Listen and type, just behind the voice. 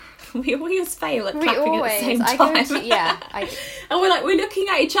we always fail at clapping at the same time. And we're looking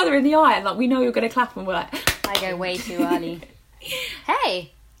at each other in the eye and like we know you're going to clap and we're like... I go way too early.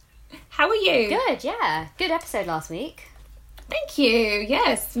 Hey! How are you? Good, yeah. Good episode last week. Thank you.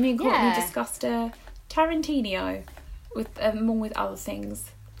 Yes, me and Courtney discussed Tarantino with along with other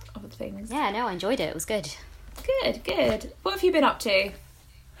things. Yeah, no, I enjoyed it. It was good. Good. What have you been up to?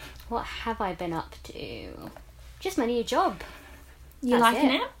 What have I been up to? Just my new job. You liking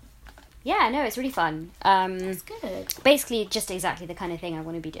it? Yeah, no, it's really fun. That's good. Basically, just exactly the kind of thing I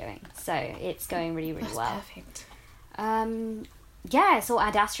want to be doing. So it's going really, really well. Perfect. Yeah, I saw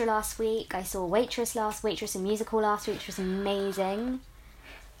Ad Astra last week. I saw Waitress and Musical last week, which was amazing.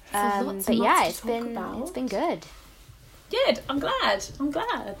 But yeah, it's been good. Good. I'm glad.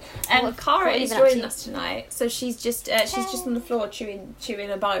 And Cara is joining us tonight, so she's just on the floor chewing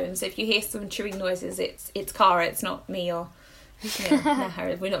a bone. So if you hear some chewing noises, it's Cara. It's not me or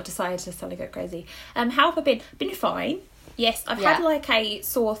her. We're not decided to suddenly go crazy. How have I been? Been fine. Yes, I've had like a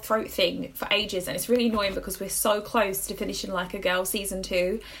sore throat thing for ages, and it's really annoying because we're so close to finishing Like a Girl season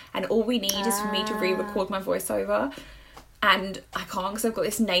 2, and all we need is for me to re-record my voiceover. And I can't because I've got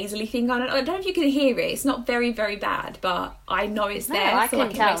this nasally thing on. I don't know if you can hear it. It's not very, very bad, but I know it's there. I so can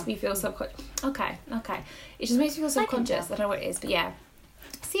like tell. It makes me feel subconscious. Okay. It just makes me feel subconscious. I don't know what it is, but yeah.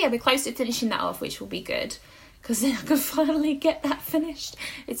 So yeah, we're close to finishing that off, which will be good because then I can finally get that finished.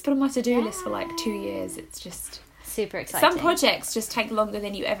 It's been on my to-do list for like 2 years. It's just super exciting. Some projects just take longer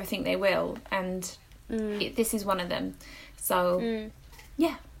than you ever think they will, and this is one of them. So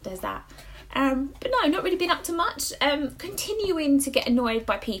yeah, there's that. But no, not really been up to much. Continuing to get annoyed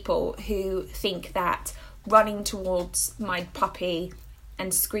by people who think that running towards my puppy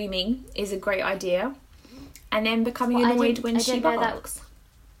and screaming is a great idea, and then becoming annoyed when she barks.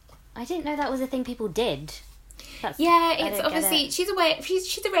 I didn't know that was a thing people did. It's obviously she's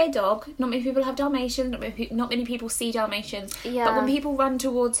a rare dog. Not many people have Dalmatians. Not many people see Dalmatians. Yeah. But when people run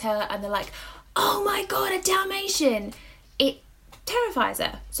towards her and they're like, "Oh my god, a Dalmatian!" it terrifies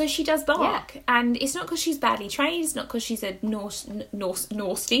her, so she does bark. And it's not because she's badly trained, it's not because she's a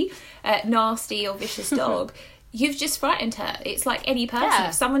nasty or vicious dog. You've just frightened her. It's like any person.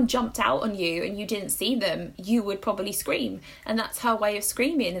 If someone jumped out on you and you didn't see them, you would probably scream, and that's her way of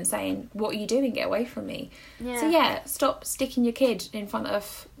screaming and saying, "What are you doing? Get away from me." So stop sticking your kid in front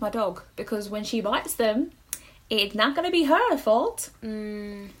of my dog, because when she bites them, it's not going to be her fault.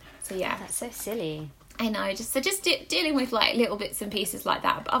 So yeah, that's so silly. I know, just dealing with like little bits and pieces like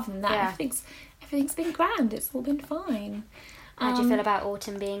that. But other than that, everything's been grand. It's all been fine. How do you feel about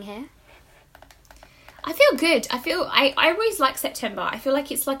autumn being here? I feel good. I always like September. I feel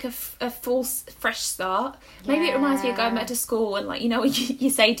like it's like a full fresh start. Maybe it reminds me of going back to school, and like, you know,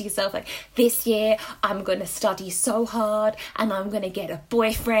 you say to yourself like, this year I'm going to study so hard and I'm going to get a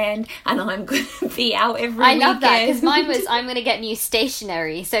boyfriend and I'm going to be out every weekend. I love that, because mine was, I'm going to get new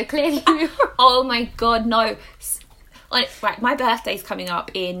stationery. So clearly oh my god, no. Right, my birthday's coming up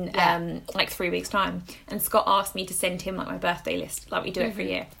in like 3 weeks time, and Scott asked me to send him like my birthday list, like we do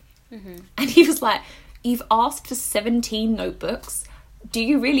every year. And he was like, "You've asked for 17 notebooks. Do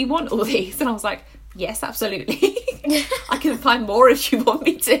you really want all these?" And I was like, "Yes, absolutely. I can find more if you want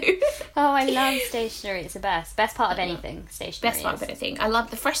me to." Oh, I love stationery. It's the best. Best part of anything, stationery. Best part of anything. I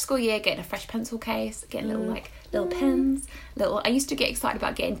love the fresh school year, getting a fresh pencil case, getting little pens. I used to get excited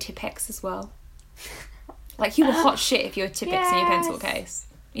about getting Tipp-Ex as well. Like, you were hot shit if you had Tipp-Ex in your pencil case.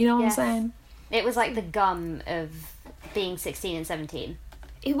 You know what I'm saying? It was like the gum of being 16 and 17.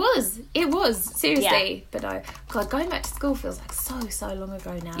 It was seriously. But no, God, going back to school feels like so long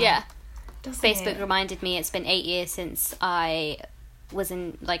ago now. Yeah. Doesn't Facebook it? reminded me it's been 8 years since I was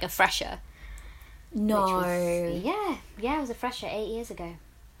in like a fresher. No. I was a fresher 8 years ago.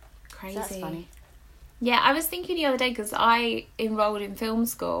 Crazy. So that's funny. Yeah, I was thinking the other day, because I enrolled in film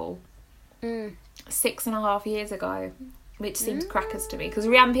school 6.5 years ago, which seems crackers to me, because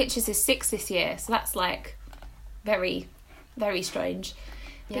Rianne Pictures is 6 this year, so that's like very, very strange.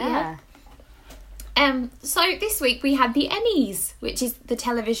 Yeah. So this week we had the Emmys, which is the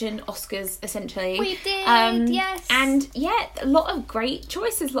television Oscars, essentially. We did, yes. And a lot of great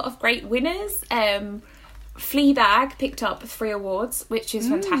choices, a lot of great winners. Fleabag picked up 3 awards, which is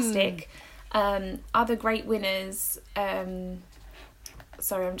fantastic. Other great winners.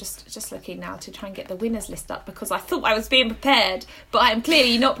 Sorry, I'm just looking now to try and get the winners list up, because I thought I was being prepared, but I am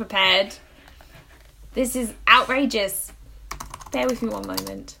clearly not prepared. This is outrageous. Bear with me one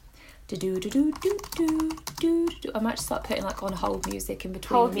moment. I might start putting like on hold music in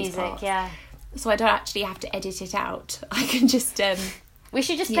between hold these music parts, yeah, so I don't actually have to edit it out. I can just we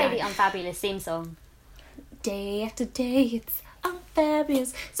should just play the Unfabulous theme song. Day after day, it's I'm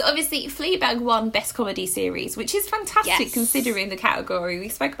fabulous. So obviously Fleabag won Best Comedy Series, which is fantastic considering the category. We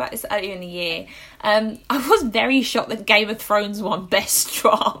spoke about this earlier in the year. I was very shocked that Game of Thrones won Best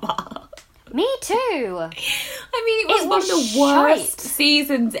Drama. Me too. I mean, it was one of the worst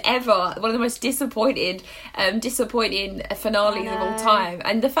seasons ever. One of the most disappointing finales of all time.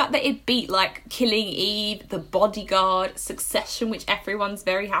 And the fact that it beat like Killing Eve, The Bodyguard, Succession, which everyone's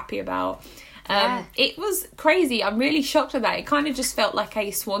very happy about. It was crazy. I'm really shocked at that. It kind of just felt like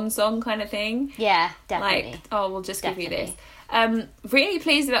a swan song kind of thing. Yeah, definitely. Like, oh, we'll just give you this. Really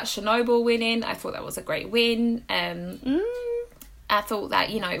pleased about Chernobyl winning. I thought that was a great win. I thought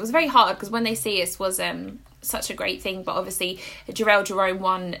that, you know, it was very hard because When They See Us was such a great thing, but obviously Jharrel Jerome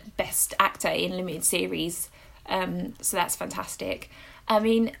won Best Actor in Limited Series, so that's fantastic. I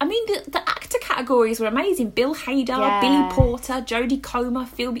mean, the actor categories were amazing. Bill Hader, Billy Porter, Jodie Comer,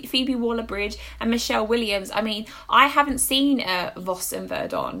 Phoebe Waller-Bridge, and Michelle Williams. I mean, I haven't seen Voss and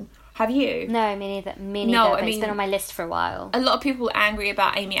Verdon. Have you? No, me neither. No, but it's been on my list for a while. A lot of people were angry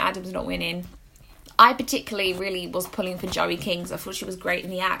about Amy Adams not winning. I particularly really was pulling for Joey King. I thought she was great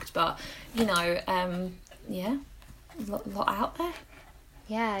in the act, but, you know, a lot out there.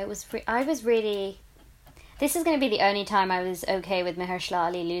 Yeah, it was. I was really. This is going to be the only time I was okay with Mahershala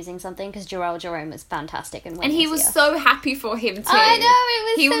Ali losing something, because Jharrel Jerome was fantastic and he was so happy for him too. I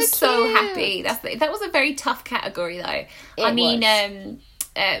know, he was so happy. That was a very tough category though.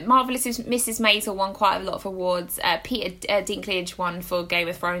 Marvelous Mrs. Maisel won quite a lot of awards. Peter Dinklage won for Game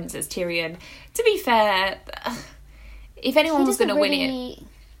of Thrones as Tyrion. To be fair, if anyone was going to win it,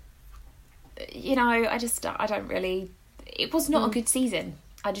 you know, I don't really. It was not a good season.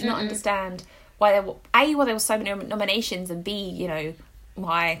 I did not understand why there were there were so many nominations, and B, you know,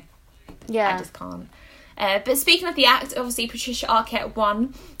 why. Yeah, I just can't. But speaking of the act, obviously Patricia Arquette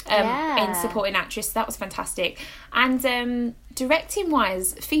won in supporting actress. That was fantastic. And directing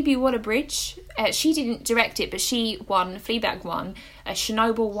wise, Phoebe Waller-Bridge, she didn't direct it, but she won. Fleabag won,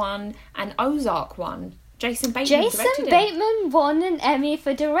 Chernobyl won, and Ozark won. Jason Bateman won an Emmy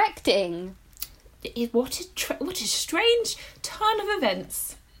for directing. What a strange turn of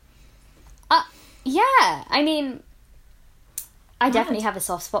events. Yeah, I mean, I definitely have a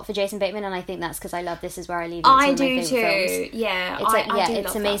soft spot for Jason Bateman, and I think that's because I love This Is Where I Leave It. I do too. Films. Yeah,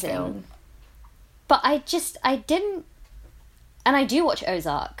 it's amazing. But I didn't, and I do watch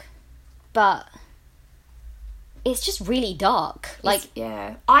Ozark, but it's just really dark. Like,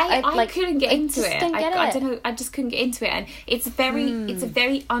 I couldn't get into it. I don't know. I just couldn't get into it, and it's a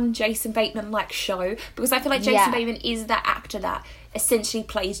very un-Jason Bateman like show, because I feel like Jason Bateman is that actor that essentially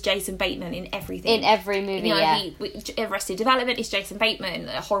plays Jason Bateman in everything. In every movie, you know, Arrested Development is Jason Bateman.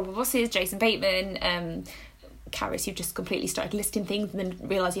 Horrible Bosses, Jason Bateman. Karis, you've just completely started listing things and then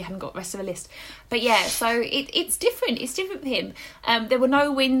realised you haven't got the rest of the list. But yeah, so it's different. It's different for him. There were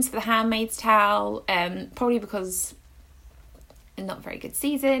no wins for The Handmaid's Tale, probably because not a very good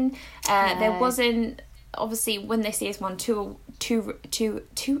season. There wasn't, obviously, When They See Us won two.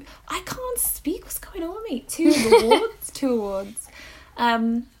 I can't speak. What's going on with me? Two awards.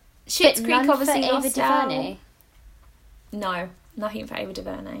 Schitt's Creek obviously lost out. No, nothing for Ava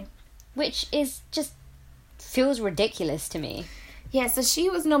DuVernay. Which is just feels ridiculous to me. Yeah, so she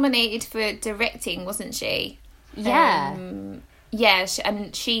was nominated for directing, wasn't she? Yeah. And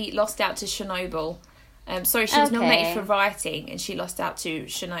she lost out to Chernobyl. She was nominated for writing, and she lost out to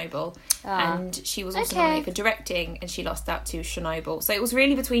Chernobyl. And she was also nominated for directing, and she lost out to Chernobyl. So it was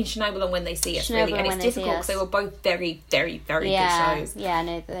really between Chernobyl and When They See Us, really. And it's difficult because they were both very, very, very good shows. Yeah,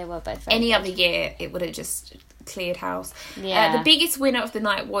 no, they were both very Any good. other year, it would have just cleared house. The biggest winner of the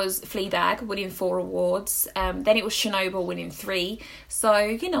night was Fleabag, winning 4 awards. Then it was Chernobyl, winning 3. So,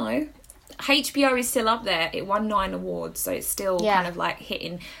 you know, HBO is still up there. It won 9 awards, so it's still kind of like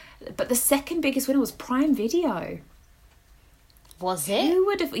hitting. But the second biggest winner was Prime Video. Was it? Who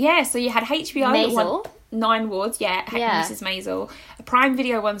would have? Yeah, so you had HBO that won 9 awards. Mrs. Maisel. Prime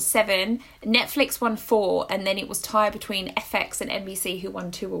Video won 7. Netflix won 4, and then it was tied between FX and NBC, who won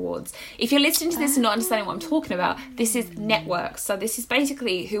 2 awards. If you're listening to this and not understanding what I'm talking about, this is networks. So this is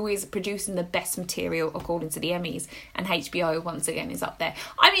basically who is producing the best material according to the Emmys, and HBO once again is up there.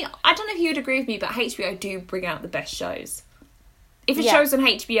 I mean, I don't know if you would agree with me, but HBO do bring out the best shows. If a show's on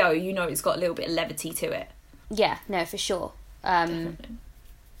HBO, you know it's got a little bit of levity to it. Yeah, no, for sure. I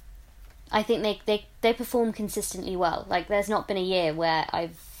think they perform consistently well. Like, there's not been a year where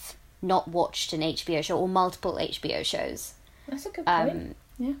I've not watched an HBO show or multiple HBO shows. That's a good point.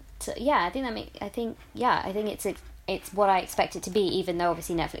 So I think it's what I expect it to be. Even though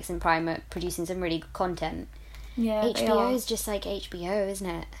obviously Netflix and Prime are producing some really good content. Yeah, HBO is just like HBO, isn't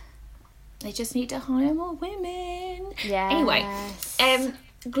it? They just need to hire more women. Yeah. Anyway,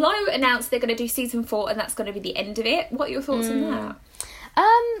 Glow announced they're going to do season 4 and that's going to be the end of it. What are your thoughts on that?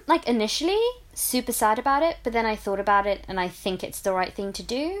 Like initially super sad about it, but then I thought about it and I think it's the right thing to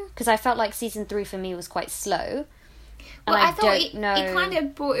do because I felt like season 3 for me was quite slow. Well, I thought it kind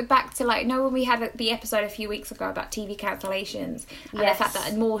of brought it back to like, when we had the episode a few weeks ago about TV cancellations and the fact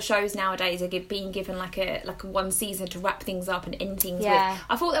that more shows nowadays are being given like a one season to wrap things up and end things with.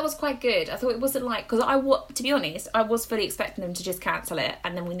 I thought that was quite good. I thought it wasn't like, because to be honest, I was fully expecting them to just cancel it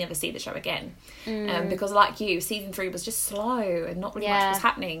and then we never see the show again. Because like you, season 3 was just slow and not really much was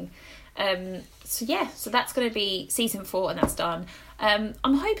happening. So that's going to be season 4 and that's done. I'm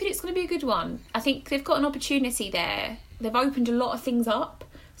hoping it's going to be a good one. I think they've got an opportunity there. They've opened a lot of things up,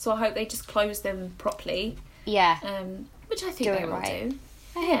 so I hope they just close them properly. Yeah. Which I think they will do.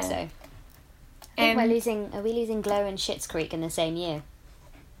 I hope so. I think are we losing Glow and Schitt's Creek in the same year?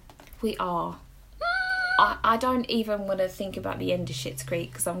 We are. I don't even want to think about the end of Schitt's Creek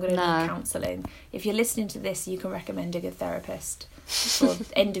because I'm going to need counselling. If you're listening to this, you can recommend a good therapist or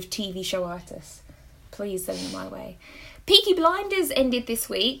end of TV show artist. Please send them my way. Peaky Blinders ended this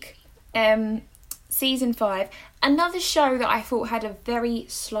week. Season 5. Another show that I thought had a very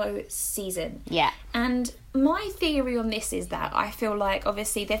slow season. Yeah. And my theory on this is that I feel like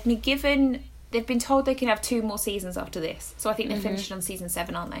obviously they've been told they can have 2 more seasons after this. So I think they're finishing on season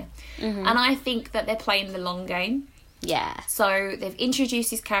 7, aren't they? And I think that they're playing the long game. Yeah. So they've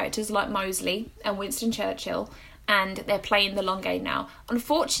introduced these characters like Mosley and Winston Churchill, and they're playing the long game now.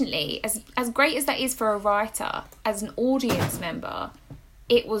 Unfortunately, as great as that is for a writer, as an audience member,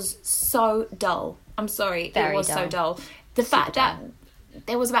 it was so dull. I'm sorry, it was so dull. The fact that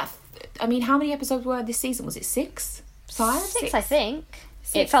there was about, how many episodes were this season? Was it 6? 5? 6, I think.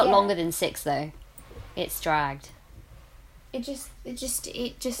 6, it felt longer than 6 though. It's dragged. It just.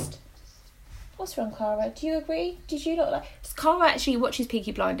 What's wrong, Cara? Do you agree? Did you not like? Cara actually watches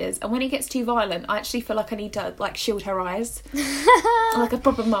Peaky Blinders, and when it gets too violent, I actually feel like I need to like shield her eyes, like a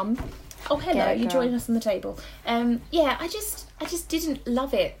proper mum. Oh, hello! You're joining us on the table. I just didn't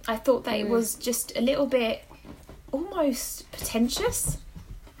love it. I thought that it was just a little bit almost pretentious.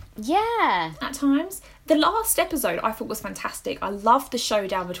 Yeah. At times. The last episode I thought was fantastic. I loved the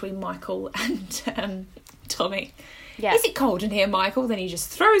showdown between Michael and Tommy. Yeah. Is it cold in here, Michael? Then he just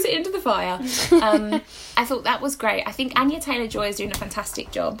throws it into the fire. I thought that was great. I think Anya Taylor-Joy is doing a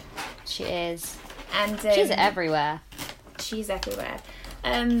fantastic job. She is. And she's everywhere. She's everywhere.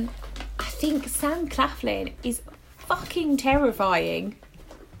 I think Sam Claflin is fucking terrifying.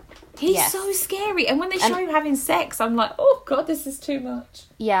 He's so scary. And when they show him having sex, I'm like, oh God, this is too much.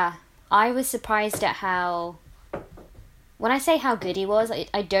 Yeah. I was surprised at how... When I say how good he was,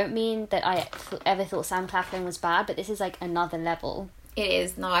 I don't mean that I ever thought Sam Claflin was bad, but this is like another level. It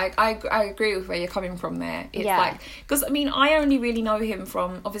is. No, I agree with where you're coming from there. It's like... Because, I only really know him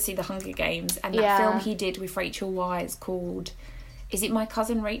from, obviously, The Hunger Games and that film he did with Rachel Weisz called... Is it My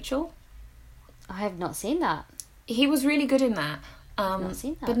Cousin Rachel? I have not seen that. He was really good in that. I've not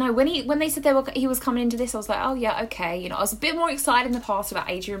seen that. But no, when they said he was coming into this, I was like, oh yeah, okay. I was a bit more excited in the past about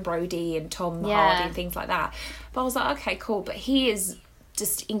Adrian Brody and Tom Hardy and things like that. But I was like, okay, cool. But he is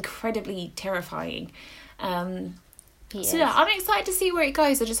just incredibly terrifying. I'm excited to see where it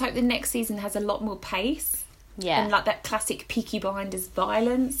goes. I just hope the next season has a lot more pace. Yeah. And like that classic Peaky Blinders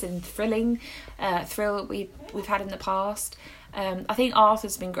violence and thrill that we've had in the past. I think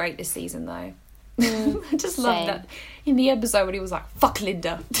Arthur's been great this season though. I just love that in the episode when he was like, fuck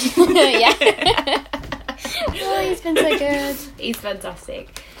Linda. Yeah. Oh, he's been so good. He's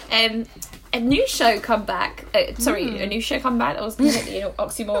fantastic. A new show come back. A new show come back. I was completely an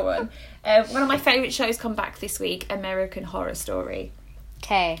oxymoron. One of my favourite shows come back this week, American Horror Story.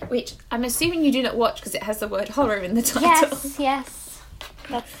 Okay. Which I'm assuming you do not watch because it has the word horror in the title. Yes.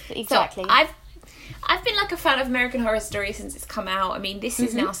 That's exactly. So I've been like a fan of American Horror Story since it's come out. This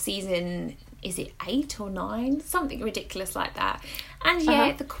is now season... Is it 8 or 9? Something ridiculous like that.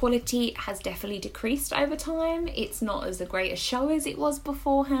 And the quality has definitely decreased over time. It's not as great a show as it was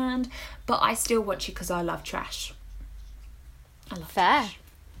beforehand, but I still watch it because I love trash. I love trash.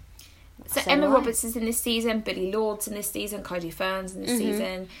 So Emma Roberts is in this season, Billy Lord's in this season, Cody Fern's in this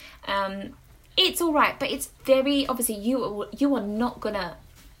season. It's all right, but it's very obviously you are not gonna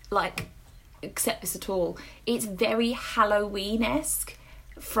like accept this at all. It's very Halloween-esque.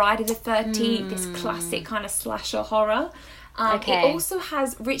 Friday the 13th, this classic kind of slasher horror. It also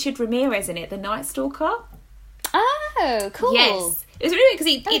has Richard Ramirez in it, the Night Stalker. Oh, cool. Yes. It was really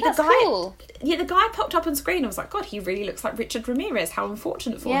because the guy, cool. the guy popped up on screen. I was like, God, he really looks like Richard Ramirez. How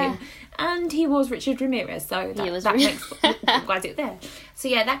unfortunate for him. And he was Richard Ramirez, so that makes I'm glad it's there. So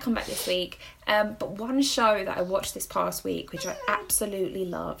yeah, that come back this week. But one show that I watched this past week, which I absolutely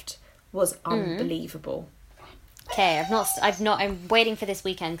loved, was Unbelievable. Okay, I'm waiting for this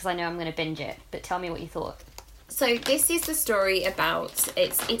weekend because I know I'm going to binge it. But tell me what you thought. So this is the story about,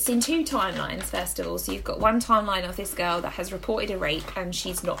 it's in two timelines, first of all. So you've got one timeline of this girl that has reported a rape and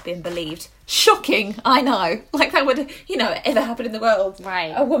she's not been believed. Shocking, I know. Like that would, ever happen in the world.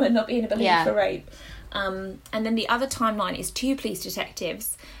 Right. A woman not being believed for rape. And then the other timeline is two police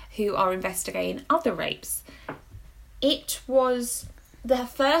detectives who are investigating other rapes. The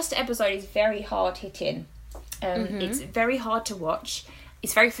first episode is very hard hitting. It's very hard to watch.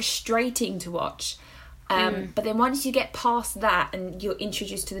 It's very frustrating to watch. But then once you get past that and you're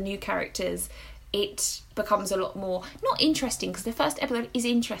introduced to the new characters, it becomes a lot more not interesting, because the first episode is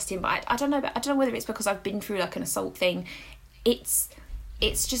interesting, but I don't know whether it's because I've been through like an assault thing. It's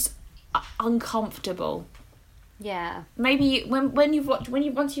just uncomfortable. Yeah. Maybe once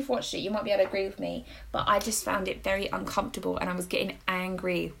you've watched it, you might be able to agree with me, but I just found it very uncomfortable and I was getting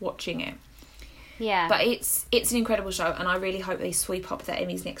angry watching it. Yeah. But it's an incredible show, and I really hope they sweep up their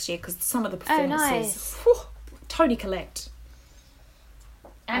Emmys next year, because some of the performances... Oh, nice. Tony Collette.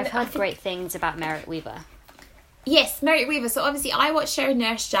 And I've heard great things about Merritt Weaver. Yes, Merritt Weaver. So obviously I watched her in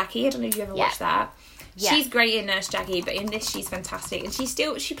Nurse Jackie. I don't know if you ever watched that. Yeah. She's great in Nurse Jackie, but in this she's fantastic. And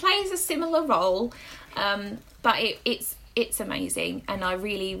she plays a similar role, but it's amazing. And I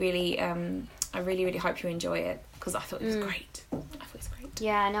really, really hope you enjoy it, because I thought it was great.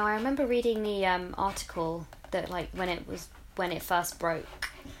 Yeah, no, I remember reading the article that when it first broke.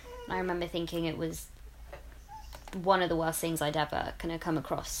 I remember thinking it was one of the worst things I'd ever kind of come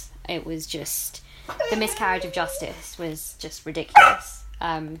across. It was just, the miscarriage of justice was just ridiculous.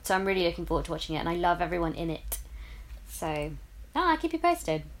 So I'm really looking forward to watching it, and I love everyone in it. So, I'll keep you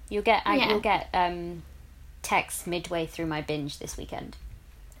posted. You'll get texts midway through my binge this weekend.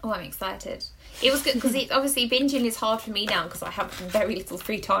 Oh, I'm excited. It was good because obviously binging is hard for me now because I have very little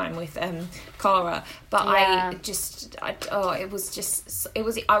free time with Cara. But it was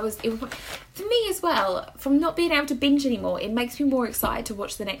for me as well. From not being able to binge anymore, it makes me more excited to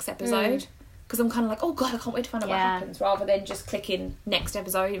watch the next episode, because I'm kind of like, oh god, I can't wait to find out what happens, rather than just clicking next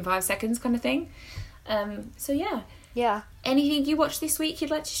episode in 5 seconds kind of thing. So yeah. Anything you watched this week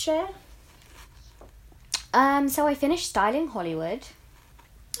you'd like to share? So I finished Styling Hollywood.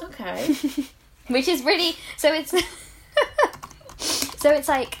 Okay. Which is really... So it's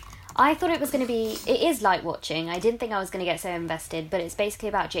like... I thought it was going to be... It is light watching. I didn't think I was going to get so invested, but it's basically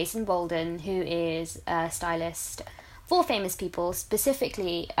about Jason Bolden, who is a stylist for famous people,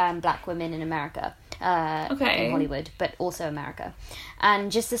 specifically black women in America. In Hollywood, but also America.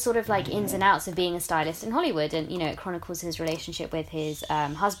 And just the sort of ins and outs of being a stylist in Hollywood. And, it chronicles his relationship with his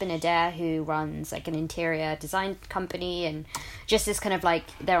husband, Adair, who runs an interior design company, and just this kind of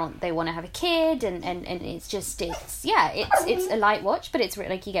they want to have a kid, and it's a light watch, but it's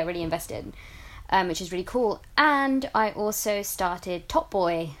you get really invested, which is really cool. And I also started Top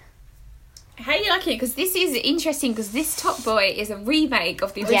Boy. How do you like it? Because this is interesting, because this Top Boy is a remake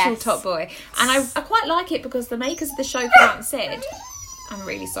of the original Top Boy. And I quite like it because the makers of the show came out and said... I'm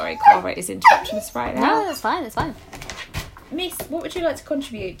really sorry, Cara is interrupting us right now. No, that's fine. Miss, what would you like to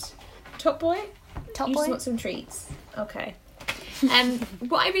contribute? Top Boy? Top Boy? You just want some treats. Okay.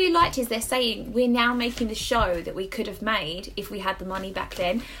 What I really liked is they're saying we're now making the show that we could have made if we had the money back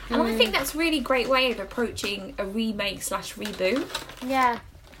then. And I think that's a really great way of approaching a remake/reboot. Yeah.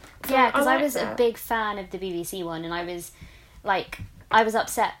 Yeah, because I was a big fan of the BBC one, and I was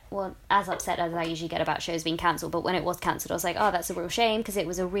upset, as upset as I usually get about shows being cancelled, but when it was cancelled I was like, oh, that's a real shame, because it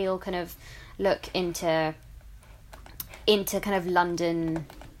was a real kind of look into kind of London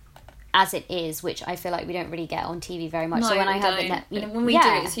as it is, which I feel like we don't really get on TV very much. No, so when I heard that, and when we do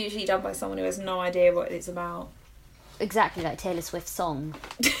it, it's usually done by someone who has no idea what it's about. Exactly, like Taylor Swift's song.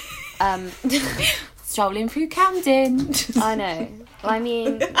 Strolling through Camden. I know. I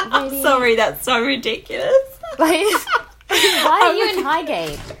mean, really... Sorry, that's so ridiculous. Why are you in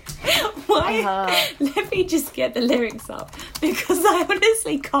Highgate? Why? Let me just get the lyrics up, because I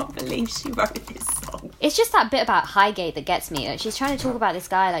honestly can't believe she wrote this song. It's just that bit about Highgate that gets me. She's trying to talk about this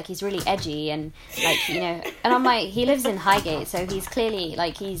guy like he's really edgy and and I'm like, he lives in Highgate, so he's clearly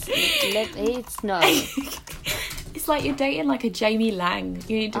it's no. It's like you're dating a Jamie Lang.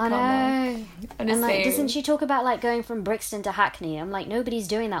 You need to come on. And doesn't she talk about going from Brixton to Hackney? I'm like, nobody's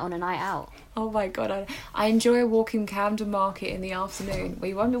doing that on a night out. Oh my god, I enjoy walking Camden Market in the afternoon. Well,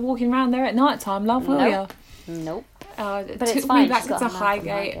 you won't be walking around there at night time, love, will you? Nope. But it's fine. Back to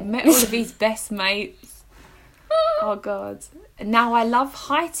Highgate. Met all of his best mates. Oh God. Now I love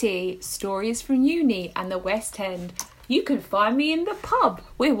Haiti. Stories from uni and the West End. You can find me in the pub.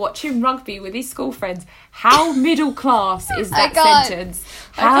 We're watching rugby with his school friends. How middle class is that sentence?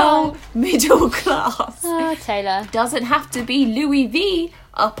 How middle class? Oh, Taylor. Doesn't have to be Louis V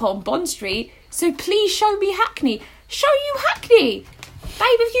up on Bond Street. So please show me Hackney. Show you Hackney.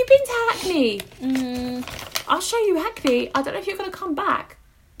 Babe, have you been to Hackney? I'll show you Hackney. I don't know if you're going to come back.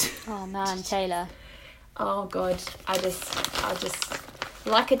 Oh, man, Taylor. Oh, God. I just...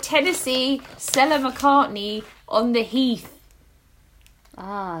 Like a Tennessee Stella McCartney on the heath.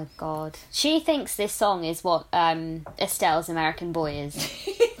 Ah, God. She thinks this song is what Estelle's American Boy is.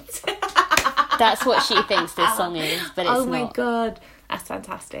 That's what she thinks this song is, but it's not. Oh, my God. That's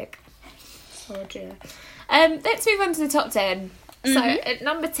fantastic. Oh, dear. Let's move on to the top 10. So at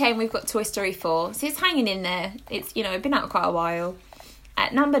number 10 we've got Toy Story 4. So it's hanging in there. It's, been out quite a while.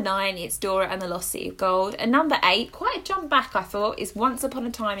 At number 9 it's Dora and the Lost City of Gold. At number 8, quite a jump back I thought, is Once Upon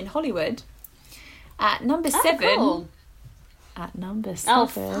a Time in Hollywood. At number 7 cool. At number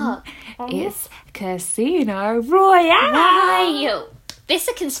 7 it's Casino Royale. Right. This is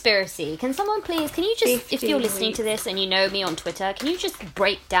a conspiracy. Can someone please, if you're listening to this and you know me on Twitter, can you just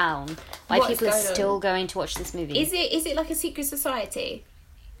break down why people are still going to watch this movie? Is it like a secret society?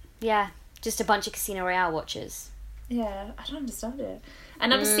 Yeah, just a bunch of Casino Royale watchers. Yeah, I don't understand it. At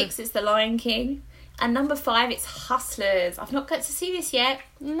number 6 it's The Lion King. And number 5 it's Hustlers. I've not got to see this yet.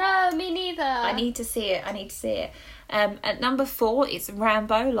 No, me neither. I need to see it. At number 4 it's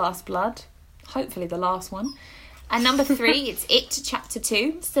Rambo Last Blood. Hopefully the last one. At number 3, it's It Chapter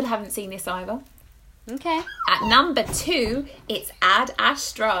 2. Still haven't seen this either. Okay. At number 2, it's Ad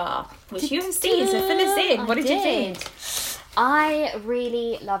Astra, which you have seen, so fill us in. What did you think? I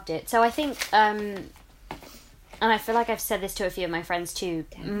really loved it. So I think, and I feel like I've said this to a few of my friends too,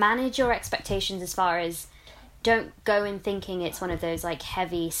 manage your expectations as far as don't go in thinking it's one of those like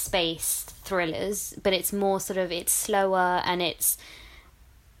heavy space thrillers, but it's more sort of, it's slower and it's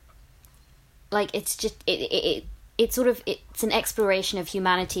like, it's just, it's sort of, it's an exploration of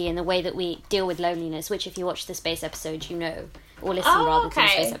humanity and the way that we deal with loneliness, which if you watch the space episode, or listen to the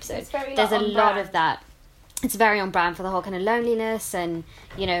space episode. There's a lot of that. It's very on brand for the whole kind of loneliness and,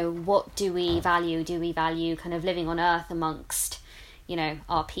 what do we value? Do we value kind of living on Earth amongst,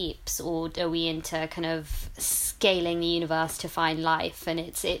 our peeps, or are we into kind of scaling the universe to find life? And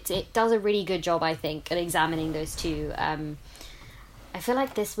it does a really good job, I think, at examining those two. I feel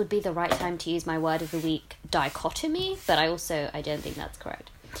like this would be the right time to use my word of the week, dichotomy, but I don't think that's correct.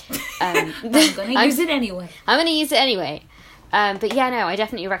 I'm going to use it anyway. I'm going to use it anyway. But yeah, no, I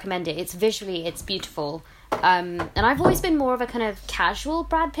definitely recommend it. It's beautiful. And I've always been more of a kind of casual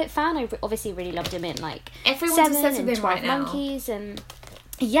Brad Pitt fan. I obviously really loved him in like Everyone's obsessed with him right now. 12 Monkeys and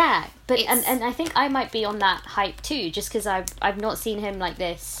yeah, but and I think I might be on that hype too, just because I've not seen him like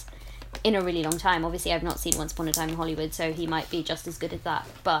this in a really long time. Obviously, I've not seen Once Upon a Time in Hollywood, so he might be just as good as that.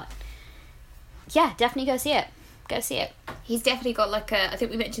 But yeah, definitely go see it. Go see it. He's definitely got like I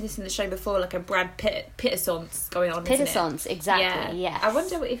think we mentioned this in the show before, like a Brad Pitt-essence going on, Pitt-essence, exactly, yeah. I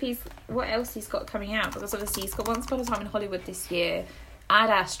wonder what else he's got coming out, because obviously he's got Once Upon a Time in Hollywood this year, Ad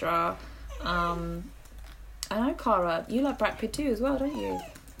Astra, I know, Cara, you like Brad Pitt too as well, don't you?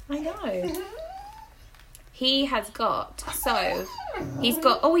 I know. He has got, he's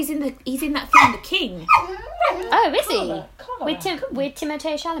in that film The King. Oh, is he? With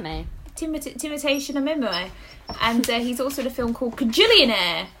Timothée Chalamet. Timothée Chalamet. And he's also in a film called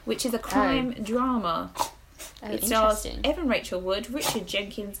Kajillionaire, which is a crime drama. It stars Evan Rachel Wood, Richard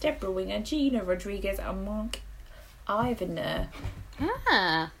Jenkins, Deborah Winger, Gina Rodriguez, and Mark Ivaner.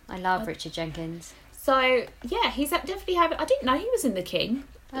 Ah, I love Richard Jenkins. So yeah, he's definitely having. I didn't know he was in The King.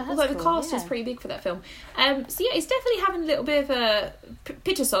 Although the cast was pretty big for that film. So yeah, he's definitely having a little bit of a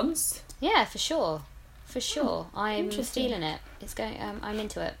Pitt-essence. Yeah, for sure. I'm feeling it. It's going. I'm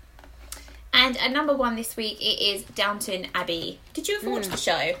into it. And at number 1 this week, it is Downton Abbey. Did you ever watch the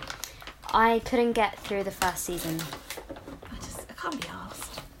show? I couldn't get through the first season. I can't be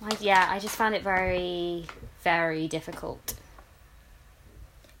arsed. I just found it very, very difficult.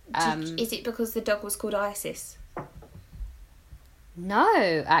 Is it because the dog was called Isis?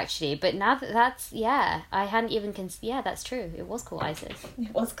 No, actually, but now that's I hadn't even that's true. It was called Isis.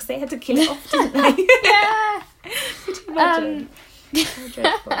 It was, because they had to kill it off, didn't they? Yeah. Could you imagine? So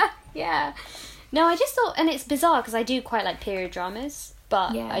dreadful. Yeah. No, I just thought, and it's bizarre because I do quite like period dramas,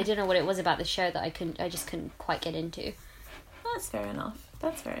 but I don't know what it was about the show that I just couldn't quite get into. That's fair enough.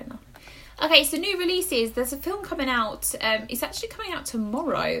 Okay, so new releases. There's a film coming out. It's actually coming out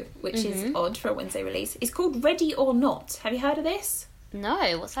tomorrow, which is odd for a Wednesday release. It's called Ready or Not. Have you heard of this?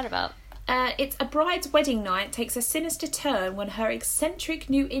 No, what's that about? It's a bride's wedding night takes a sinister turn when her eccentric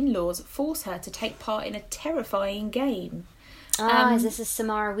new in-laws force her to take part in a terrifying game. Is this a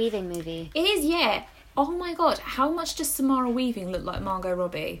Samara Weaving movie? It is, yeah. Oh my god, how much does Samara Weaving look like Margot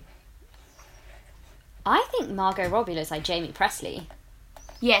Robbie? I think Margot Robbie looks like Jamie Presley.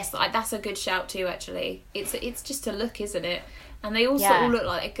 Yes, that's a good shout too, actually. It's just a look, isn't it? And they also all look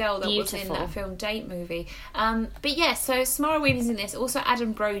like a girl that was in that film Date movie. But yeah, so Samara Weaving's in this. Also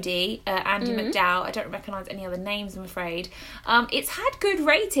Adam Brody, Andy McDowell. I don't recognise any other names, I'm afraid. It's had good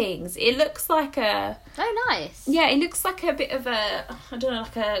ratings. It looks like a... Oh, nice. Yeah, it looks like a bit of a... I don't know,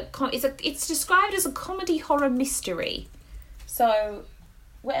 like a... It's described as a comedy horror mystery. So,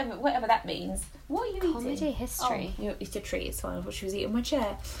 whatever that means. What are you eating? Comedy history. Oh, it's a treat, it's fine. I thought she was eating my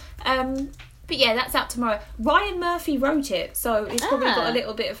chair. But yeah, that's out tomorrow. Ryan Murphy wrote it, so it's probably got a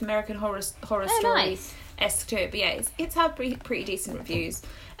little bit of American Horror Story-esque to it. But yeah, it's had pretty decent reviews.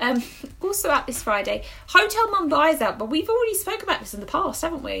 Also out this Friday, Hotel Mumbai is out, but we've already spoke about this in the past,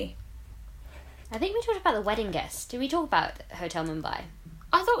 haven't we? I think we talked about The Wedding Guest. Did we talk about Hotel Mumbai?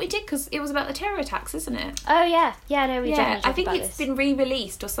 I thought we did, because it was about the terror attacks, isn't it? Oh, yeah. Yeah, no, we definitely talked I think about it's been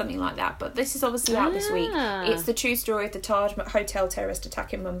re-released or something like that, but this is obviously out this week. It's the true story of the Taj Hotel terrorist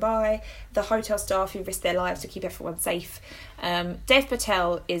attack in Mumbai, the hotel staff who risked their lives to keep everyone safe. Dev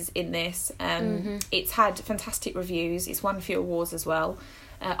Patel is in this. It's had fantastic reviews. It's won a few awards as well.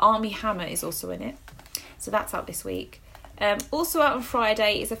 Armie Hammer is also in it. So that's out this week. Also out on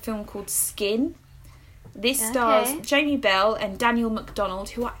Friday is a film called Skin. This stars Jamie Bell and Daniel McDonald,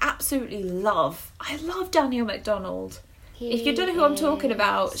 who I absolutely love. I love Daniel McDonald. If you don't know who I'm talking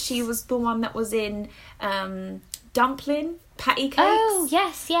about, she was the one that was in Dumpling, Patty Cakes. Oh,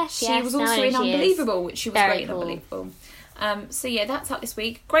 yes. She was also in Unbelievable, which she was great in Unbelievable. So yeah, that's out this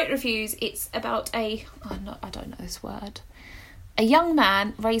week. Great reviews. It's about I don't know this word. A young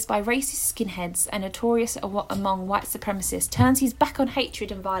man raised by racist skinheads and notorious among white supremacists turns his back on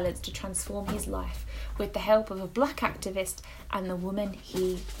hatred and violence to transform his life with the help of a black activist and the woman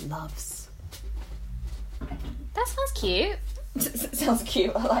he loves. That sounds cute. Sounds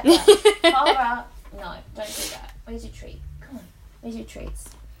cute, I like that. Barbara, no, don't do that. Where's your treat? Come on, where's your treats?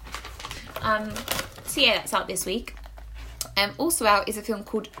 So yeah, that's out this week. Also out is a film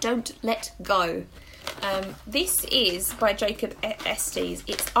called Don't Let Go. This is by Jacob Estes.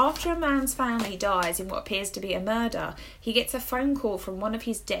 It's after a man's family dies in what appears to be a murder. He gets a phone call from one of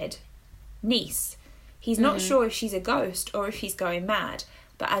his dead niece. He's not sure if she's a ghost or if he's going mad,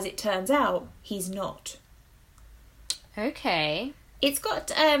 but as it turns out, he's not. Okay. It's got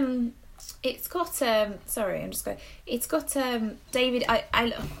David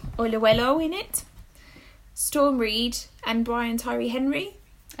Oyelowo in it, Storm Reid and Brian Tyree Henry.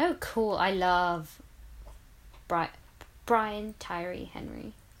 Oh, cool. I love Brian Tyree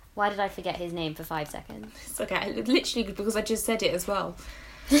Henry. Why did I forget his name for 5 seconds? It's okay, literally because I just said it as well.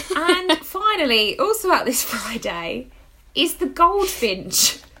 And finally, also out this Friday, is The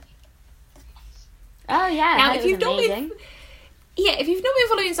Goldfinch. Oh yeah, now if you've not been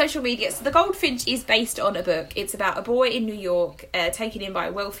following social media, so The Goldfinch is based on a book. It's about a boy in New York taken in by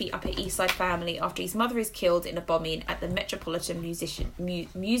a wealthy Upper East Side family after his mother is killed in a bombing at the Metropolitan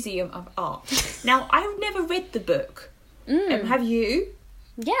Museum of Art. Now, I've never read the book. Have you?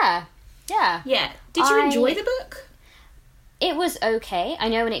 Yeah. Did you enjoy the book? It was okay. I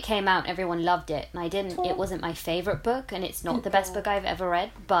know when it came out, everyone loved it, and it wasn't my favourite book, and it's not the best book I've ever read,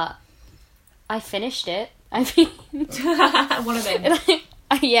 but I finished it. I mean... One of them.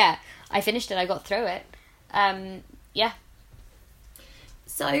 Yeah, I finished it. I got through it. Yeah.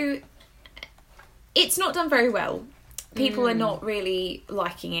 So, it's not done very well. People are not really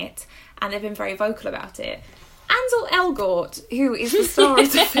liking it, and they've been very vocal about it. Ansel Elgort, who is the star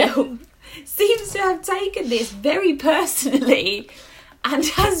of the film, seems to have taken this very personally and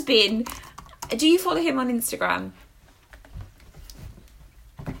has been... Do you follow him on Instagram?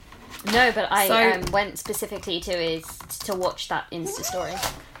 No, but I went specifically to watch that Insta story.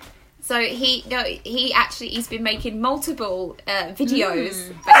 So he's been making multiple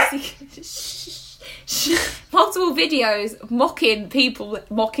videos, basically multiple videos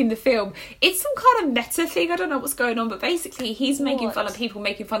mocking the film. It's some kind of meta thing. I don't know what's going on, but basically he's making fun of people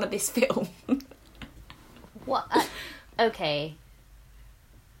making fun of this film. What? Okay.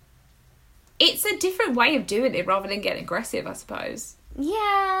 It's a different way of doing it rather than getting aggressive, I suppose.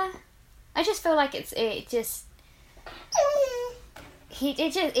 Yeah. I just feel like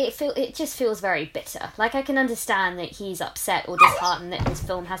it just feels very bitter. Like, I can understand that he's upset or disheartened that his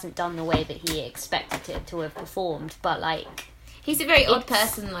film hasn't done the way that he expected it to have performed, but like, he's a very odd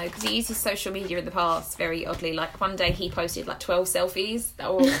person though, because he used his social media in the past very oddly. Like, one day he posted like 12 selfies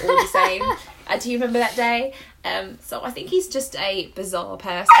that were all the same. Do you remember that day? So I think he's just a bizarre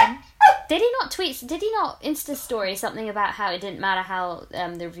person. Did he not Insta story something about how it didn't matter how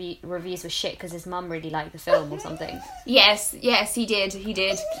the reviews were shit because his mum really liked the film or something? Yes, he did.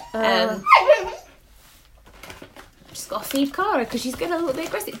 Just got to feed Cara because she's getting a little bit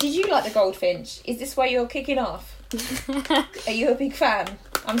aggressive. Did you like the Goldfinch? Is this why you're kicking off? Are you a big fan?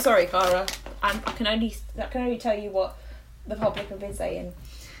 I'm sorry, Cara. I can only tell you what the public have been saying.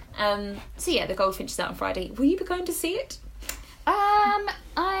 So yeah, the Goldfinch is out on Friday. Will you be going to see it?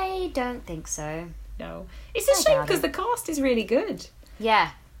 I don't think so. No, it's a shame because the cast is really good.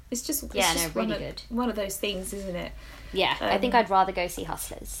 Yeah, it's just really good. One of those things, isn't it? Yeah, I think I'd rather go see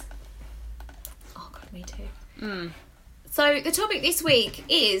Hustlers. Oh god, me too. So the topic this week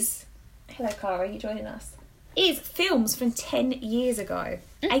is, hello Cara, are you joining us? Is films from 10 years ago,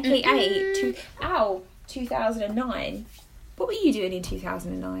 aka 2009. What were you doing in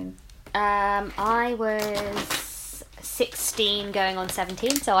 2009? I was 16 going on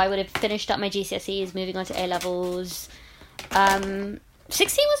 17, so I would have finished up my GCSEs, moving on to A-levels. 16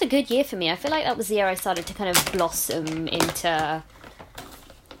 was a good year for me. I feel like that was the year I started to kind of blossom into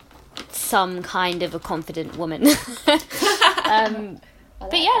some kind of a confident woman. But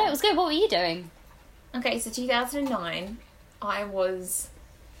yeah, it was good. What were you doing? Okay, so 2009, I was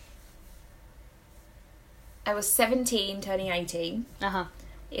 17, turning 18.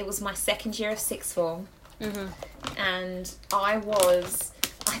 It was my second year of sixth form. And I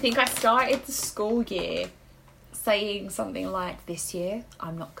think I started the school year saying something like, this year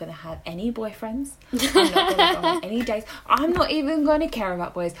I'm not going to have any boyfriends, I'm not going to go on any dates, I'm not even going to care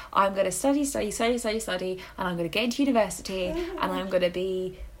about boys, I'm going to study, and I'm going to get into university, and I'm going to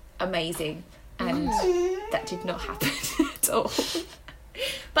be amazing. And that did not happen at all.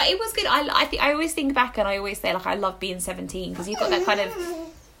 But it was good. I always think back and I always say, like, I love being 17 because you've got that kind of,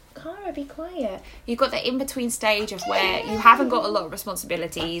 Cara, be quiet. You've got that in-between stage of where you haven't got a lot of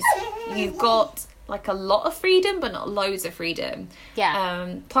responsibilities. You've got like a lot of freedom, but not loads of freedom.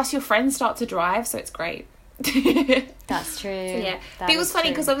 Yeah. Plus your friends start to drive, so it's great. That's true. So, yeah. But it was funny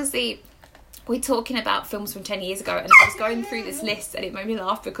because obviously we're talking about films from 10 years ago, and I was going through this list and it made me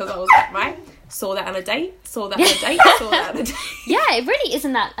laugh because I was like, right, saw that on a date, saw that on a date, saw that on a date. Yeah, it really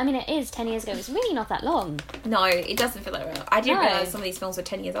isn't that. I mean, it is 10 years ago. It's really not that long. No, it doesn't feel that real. I didn't realise some of these films were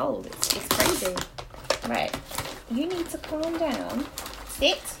 10 years old. It's crazy. Right. You need to calm down.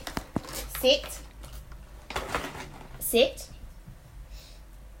 Sit.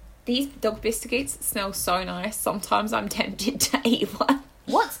 These dog biscuits smell so nice. Sometimes I'm tempted to eat one.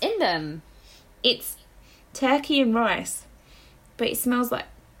 What's in them? It's turkey and rice, but it smells like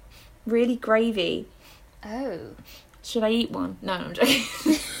really gravy. Oh. Should I eat one? No, I'm joking.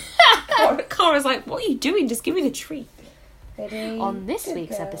 Cara's like, what are you doing? Just give me the treat. Ready? On this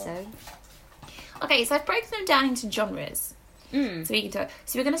week's episode. Okay, so I've broken them down into genres. So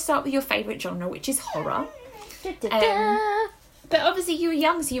we're going to start with your favourite genre, which is horror. But obviously you were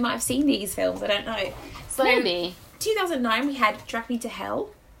young, so you might have seen these films. I don't know. So maybe. 2009, we had Drag Me to Hell.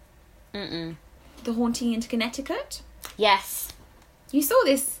 The Haunting in Connecticut. Yes. You saw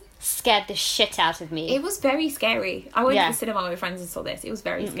this? Scared the shit out of me. It was very scary. I went to the cinema with friends and saw this. It was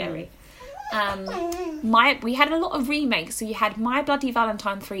very scary. We had a lot of remakes. So you had My Bloody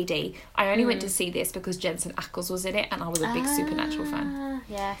Valentine 3D. I only went to see this because Jensen Ackles was in it, and I was a big Supernatural fan.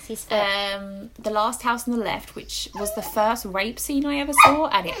 Yes, he's The Last House on the Left, which was the first rape scene I ever saw,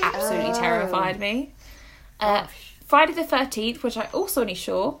 and it absolutely terrified me. Friday the 13th, which I also only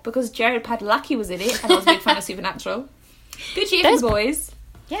saw because Jared Padalecki was in it, and I was a big fan of Supernatural. Good year for the boys.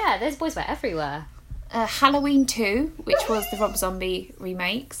 Yeah, those boys were everywhere. Halloween 2, which was the Rob Zombie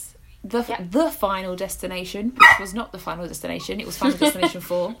remakes. The Final Destination, which was not the Final Destination, it was Final Destination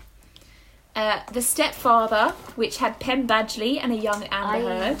 4. The Stepfather, which had Penn Badgley and a young Amber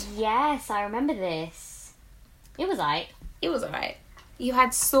Heard. Yes, I remember this. It was alright. It was alright. You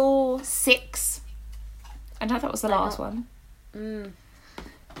had Saw 6. I know that was the last one.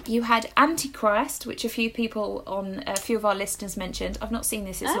 You had Antichrist, which a few of our listeners mentioned. I've not seen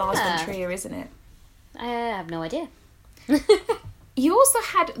this. It's Lars von Trier, isn't it? I have no idea. You also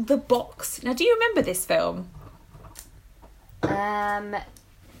had The Box. Now, do you remember this film? I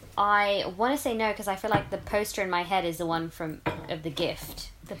want to say no, because I feel like the poster in my head is the one of The Gift.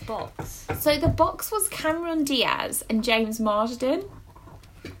 The Box. So The Box was Cameron Diaz and James Marsden.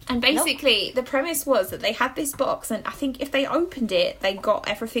 And basically, the premise was that they had this box, and I think if they opened it, they got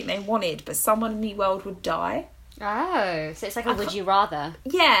everything they wanted, but someone in the world would die. Oh, so it's like a would you rather.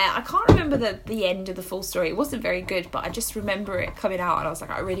 Yeah, I can't remember the end of the full story. It wasn't very good, but I just remember it coming out, and I was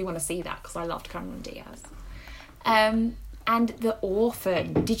like, I really want to see that, because I loved Cameron Diaz. And The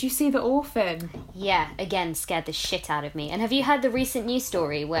Orphan. Did you see The Orphan? Yeah, again, scared the shit out of me. And have you heard the recent news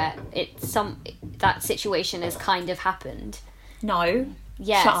story where that situation has kind of happened? No.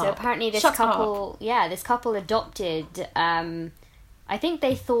 Yeah, Shut so up. apparently this Shut couple... up. Yeah, this couple adopted... I think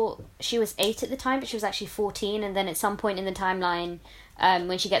they thought she was 8 at the time, but she was actually 14. And then at some point in the timeline,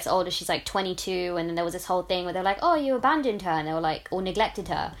 when she gets older, she's like 22. And then there was this whole thing where they're like, oh, you abandoned her. And they were like, or neglected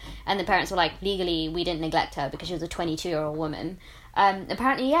her. And the parents were like, legally, we didn't neglect her because she was a 22-year-old woman.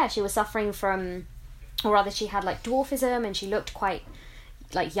 Apparently, yeah, she was suffering from, or rather she had like dwarfism, and she looked quite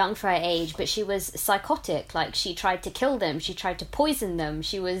like young for her age, but she was psychotic. Like, she tried to kill them. She tried to poison them.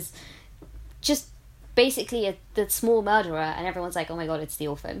 She was just basically the small murderer, and everyone's like, oh my god, it's The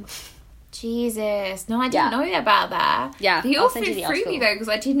Orphan. Jesus. No, I didn't know about that. Yeah, The I'll Orphan send you the threw me article. though, because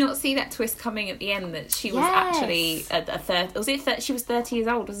I did not see that twist coming at the end, that she was actually a third. Was it she was 30 years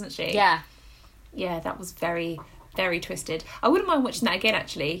old, wasn't she? Yeah. Yeah, that was very, very twisted. I wouldn't mind watching that again,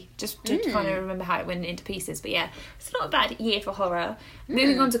 actually, just to kind of remember how it went into pieces. But yeah, it's not a bad year for horror.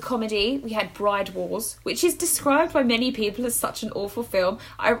 Moving on to comedy, we had Bride Wars, which is described by many people as such an awful film.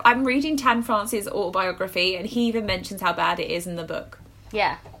 I'm reading Tan France's autobiography, and he even mentions how bad it is in the book.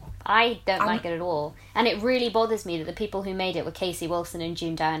 Yeah. I don't like it at all. And it really bothers me that the people who made it were Casey Wilson and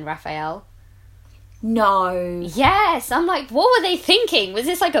June Diane Raphael. No. Yes! I'm like, what were they thinking? Was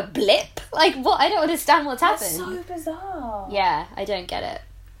this like a blip? Like, what? I don't understand what's That's happened. so bizarre. Yeah, I don't get it.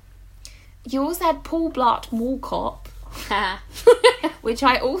 You also had Paul Blart Mall Cop, which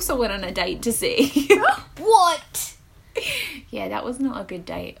I also went on a date to see. What? Yeah, that was not a good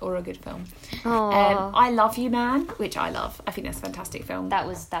date or a good film. Oh, I Love You Man, which I love. I think that's a fantastic film. that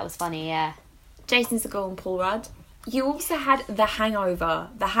was funny. Yeah. Jason Segel and Paul Rudd. You also had The Hangover.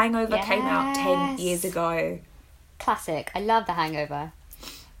 The Hangover came out 10 years ago. Classic. I love The Hangover.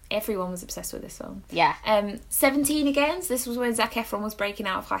 Everyone was obsessed with this film. Yeah. 17 Again. So this was when Zac Efron was breaking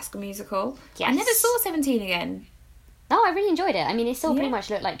out of High School Musical. Yes. I never saw 17 Again. No, I really enjoyed it. I mean, it still pretty Yeah. much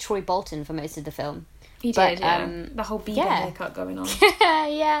looked like Troy Bolton for most of the film. He But, did, yeah. The whole Bieber haircut going on.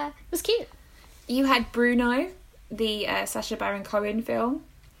 Yeah. It was cute. You had Bruno, the Sacha Baron Cohen film.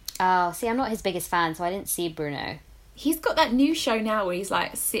 Oh, see, I'm not his biggest fan, so I didn't see Bruno. He's got that new show now where he's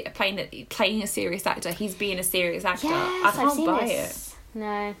like playing a serious actor. He's being a serious actor. Yes, I can't I've seen buy this.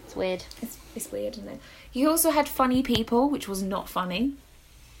 No, it's weird. it. It's weird, isn't it? You also had Funny People, which was not funny.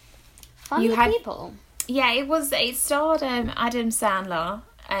 Funny people. Yeah, it starred Adam Sandler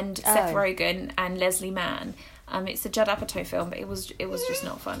and Seth Rogen and Leslie Mann. It's a Judd Apatow film, but it was just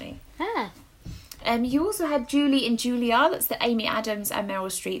not funny. Ah. You also had Julie and Julia. That's the Amy Adams and Meryl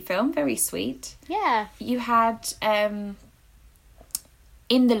Streep film. Very sweet. Yeah. You had In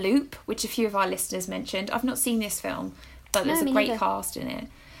the Loop, which a few of our listeners mentioned. I've not seen this film, but there's a great cast in it.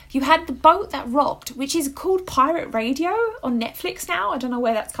 You had The Boat That Rocked, which is called Pirate Radio on Netflix now. I don't know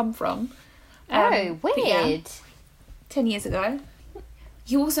where that's come from. Oh, weird. Yeah, 10 years ago.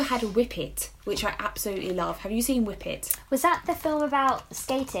 You also had Whip It, which I absolutely love. Have you seen Whip It? Was that the film about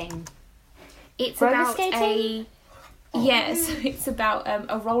skating? It's Roller about skating? it's about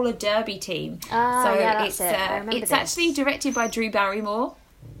a roller derby team. Oh, so yeah, that's it. I remember it's this. actually directed by Drew Barrymore.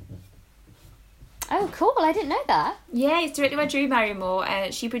 Oh, cool. I didn't know that. Yeah, it's directed by Drew Barrymore.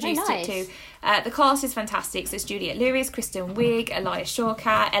 She produced nice. it too. The cast is fantastic. So it's Juliette Lewis, Kristen Wiig, Elia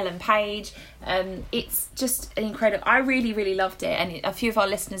Shawkat, Ellen Page. It's just incredible. I really, really loved it. And a few of our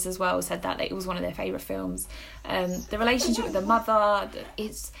listeners as well said that it was one of their favourite films. The relationship with the mother,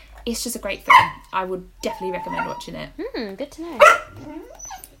 it's just a great film. I would definitely recommend watching it. Good to know.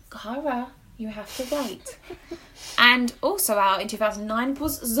 Cara, you have to wait. And also out in 2009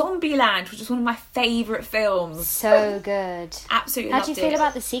 was Zombieland, which was one of my favourite films. So good. Absolutely How loved do it. you feel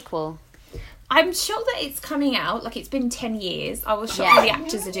about the sequel? I'm shocked that it's coming out. Like, it's been 10 years. I was shocked that the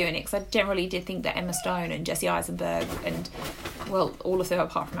actors are doing it, because I generally did think that Emma Stone and Jesse Eisenberg and, well, all of them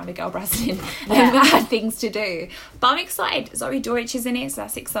apart from Abigail Breslin had things to do. But I'm excited. Zoe Deutsch is in it, so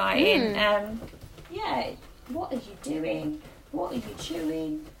that's exciting. Yeah. What are you doing? What are you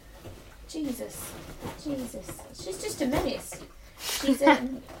chewing? Jesus. She's just a menace. She's, get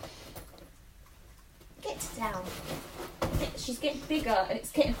down. She's getting bigger and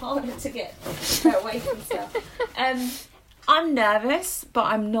it's getting harder to get her away from stuff. I'm nervous, but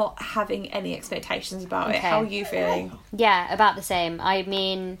I'm not having any expectations about it. How are you feeling? Yeah, about the same. I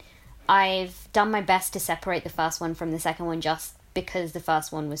mean, I've done my best to separate the first one from the second one just because the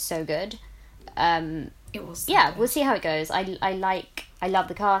first one was so good. It was so yeah, good. We'll see how it goes. I love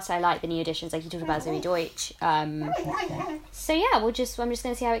the cast. I like the new additions, like you talked about Zoe Deutsch. So yeah, I'm just going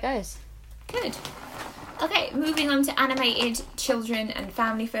to see how it goes. Good. Okay, moving on to animated children and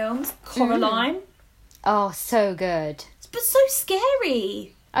family films. Coraline. Oh, so good. But so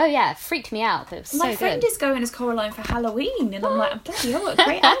scary. Oh yeah, it freaked me out, but it was so good. My friend is going as Coraline for Halloween, and I'm like, bloody hell, what a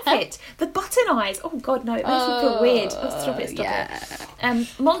great outfit. The button eyes. Oh god, no, it makes me feel weird. Oh, stop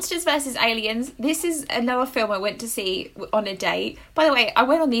it. Monsters vs. Aliens. This is another film I went to see on a date. By the way, I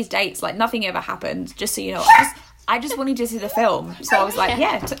went on these dates like nothing ever happened, just so you know. I just wanted to see the film. So I was like,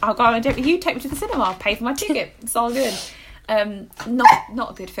 I'll go on a date with you, take me to the cinema, I'll pay for my ticket. It's all good.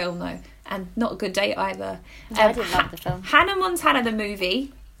 Not a good film though. And not a good date either. I didn't love the film. Hannah Montana the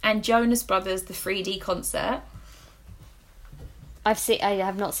movie and Jonas Brothers the 3D concert. I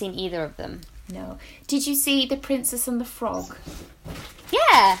have not seen either of them. No. Did you see The Princess and the Frog?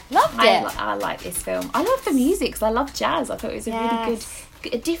 Yeah, loved it. I like this film. I love the music because I love jazz. I thought it was a really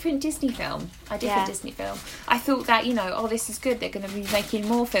good, a different Disney film. Disney film. I thought that, this is good. They're going to be making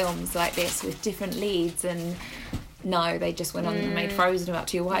more films like this with different leads, and no, they just went on and made Frozen about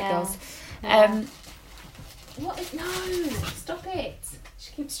two white girls. Yeah. No, stop it.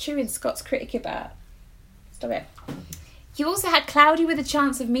 She keeps chewing Scott's Critic about. Stop it. You also had Cloudy with a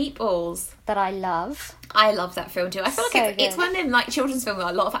Chance of Meatballs. That I love. I love that film too. I feel like it's one of them like children's films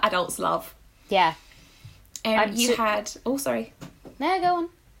that a lot of adults love. Yeah. You had... Oh, sorry. No, go on.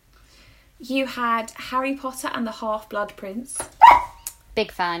 You had Harry Potter and the Half-Blood Prince.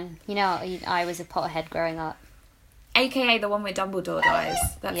 Big fan. I was a Potterhead growing up. AKA the one where Dumbledore dies.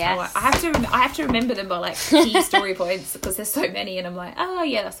 That's how I have to remember them by like key story points because there's so many, and I'm like, oh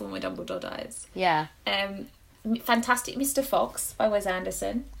yeah, that's the one where Dumbledore dies. Yeah. Fantastic Mr. Fox by Wes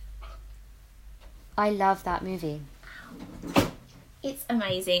Anderson. I love that movie. It's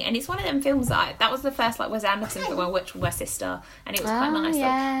amazing, and it's one of them films that was the first like Wes Anderson film I watched with my sister, and it was quite nice.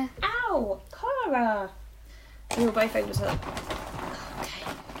 Yeah. Like, ow, Cara. We were both able to.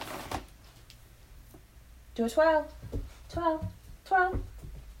 Okay. Do a 12. 12.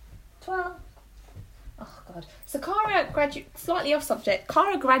 Oh god. So Cara slightly off subject.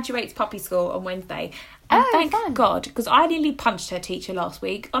 Cara graduates puppy school on Wednesday. And thank God, because I nearly punched her teacher last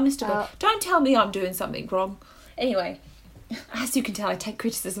week. Honest to God. Don't tell me I'm doing something wrong. Anyway, as you can tell, I take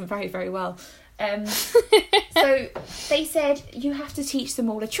criticism very, very well. So they said you have to teach them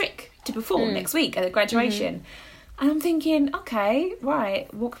all a trick to perform next week at the graduation. Mm-hmm. And I'm thinking, okay,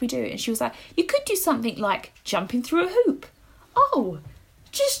 right, what can we do? And she was like, you could do something like jumping through a hoop. Oh,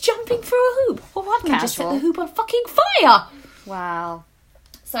 just jumping through a hoop. Well, why don't I just set the hoop on fucking fire? Wow.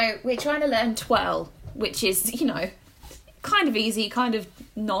 So we're trying to learn twirl, which is, kind of easy, kind of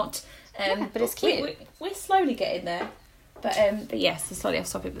not. But it's cute. We're slowly getting there. But yes, it's slightly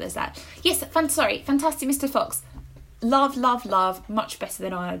off topic, but there's that. Yes, Fantastic Mr. Fox. Love, love, love. Much better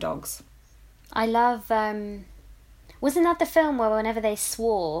than Isle of Dogs. I love... wasn't that the film where whenever they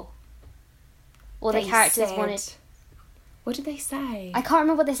swore, or the characters wanted... What did they say? I can't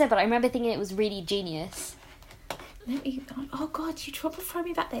remember what they said, but I remember thinking it was really genius. Oh god, you trouble throw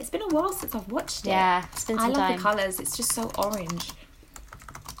me back there. It's been a while since I've watched it. Yeah, it's been some time. I love the colours. It's just so orange.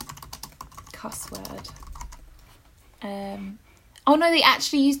 Cuss word. Oh no, they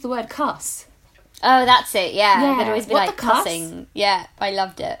actually used the word cuss. Oh, that's it. Yeah, they'd always be what like the cuss? cussing. Yeah, I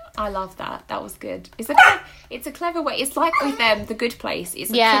loved it. I love that. That was good. It's a clever way. It's like with The Good Place.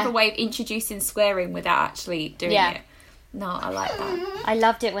 It's a clever way of introducing swearing without actually doing it. No, I like that. I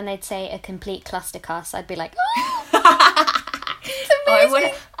loved it when they'd say a complete cluster cuss. I'd be like, it's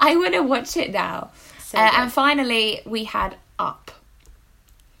amazing. I want to watch it now. So and finally, we had Up.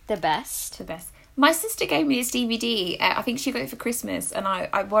 The best. My sister gave me this DVD. I think she got it for Christmas, and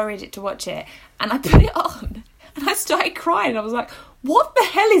I borrowed it to watch it. And I put it on, and I started crying. I was like, what the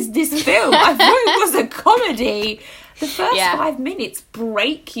hell is this film? I thought it was a comedy. The first 5 minutes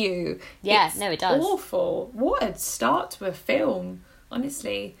break you. Yeah, it's it does. Awful. What a start to a film,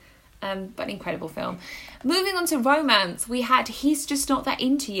 honestly. But an incredible film. Moving on to romance, we had He's Just Not That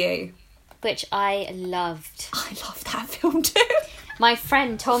Into You. Which I loved. I love that film too. My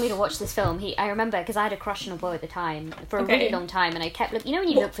friend told me to watch this film. I remember, because I had a crush on a boy at the time, for a really long time, and I kept looking... when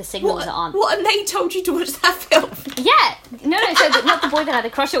you look for signals that aren't... What, and they told you to watch that film? Yeah! No, so not the boy that I had a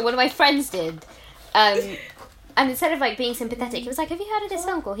crush on, one of my friends did. And instead of being sympathetic, he was like, have you heard of this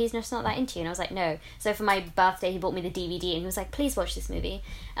film called He's Just Not That Into You? And I was like, no. So for my birthday, he bought me the DVD, and he was like, please watch this movie.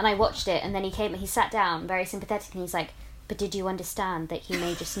 And I watched it, and then he came and he sat down, very sympathetic, and he's like, but did you understand that he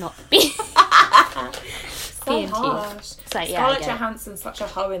may just not be... So harsh. Like, Scarlett Johansson's such a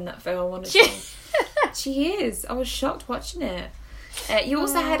hoe in that film, honestly. She is. I was shocked watching it. You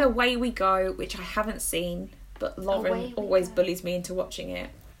also had Away We Go, which I haven't seen, but Lauren always bullies me into watching it.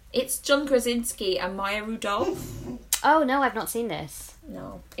 It's John Krasinski and Maya Rudolph. Oh, no, I've not seen this.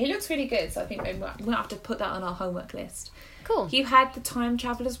 No. It looks really good, so I think we might have to put that on our homework list. Cool. You had The Time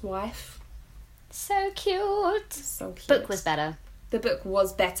Traveller's Wife. So cute. So cute. Book was better. The book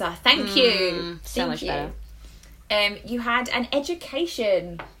was better. Thank you. So much better. You had An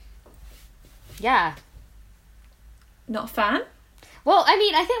Education. Yeah. Not a fan? Well, I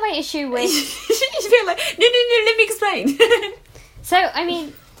mean, I think my issue with... You feel like, no, let me explain. So, I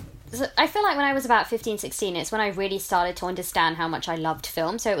mean, I feel like when I was about 15, 16, it's when I really started to understand how much I loved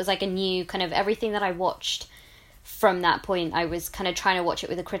film. So it was like a new kind of everything that I watched from that point. I was kind of trying to watch it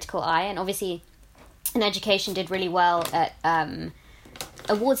with a critical eye. And obviously, An Education did really well at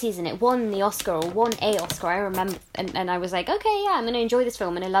award season. It won the Oscar, or won a Oscar, I remember. And I was like, okay, yeah, I'm going to enjoy this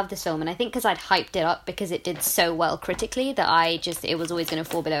film. And I love this film. And I think because I'd hyped it up because it did so well critically that it was always going to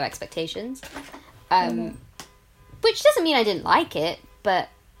fall below expectations. Which doesn't mean I didn't like it, but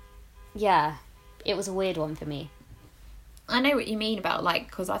yeah, it was a weird one for me. I know what you mean about, like,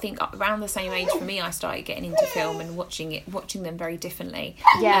 because I think around the same age for me, I started getting into film and watching them very differently.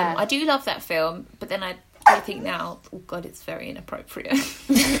 Yeah. I do love that film, but then I do think now, oh God, it's very inappropriate.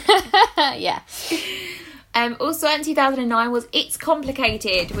 Yeah. Also in 2009 was It's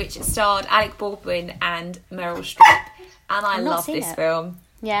Complicated, which starred Alec Baldwin and Meryl Streep. And I love this film.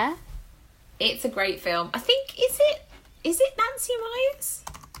 Yeah? It's a great film. I think, is it Nancy Myers?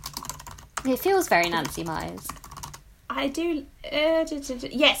 It feels very Nancy Myers. I do.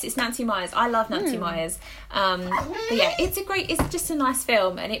 Yes, it's Nancy Myers. I love Nancy Myers. But yeah, it's just a nice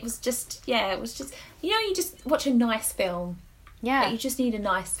film. And it was just, you just watch a nice film. Yeah. Like, you just need a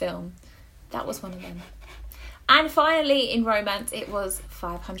nice film. That was one of them. And finally, in romance, it was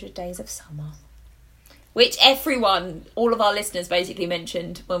 500 Days of Summer. Which all of our listeners basically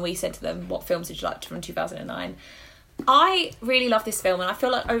mentioned when we said to them, what films did you like from 2009? I really love this film, and I feel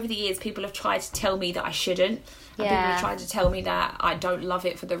like over the years people have tried to tell me that I shouldn't. And people have tried to tell me that I don't love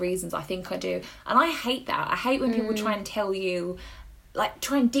it for the reasons I think I do. And I hate that. I hate when people try and tell you, like,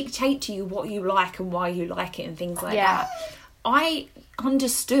 try and dictate to you what you like and why you like it and things like that. I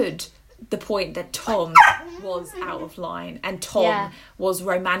understood the point that Tom was out of line and Tom was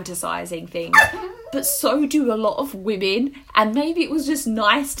romanticising things, but so do a lot of women, and maybe it was just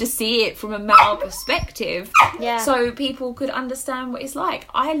nice to see it from a male perspective so people could understand what it's like.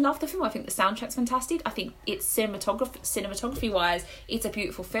 I love the film. I think the soundtrack's fantastic. I think it's cinematography wise, it's a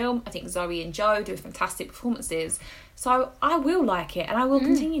beautiful film. I think Zoe and Joe do fantastic performances, so I will like it and I will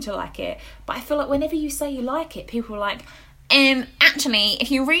continue to like it. But I feel like whenever you say you like it, people are like, actually,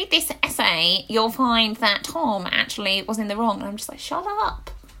 if you read this essay, you'll find that Tom actually was in the wrong. And I'm just like, shut up.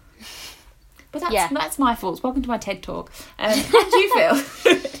 But that's my fault. Welcome to my TED Talk. How do you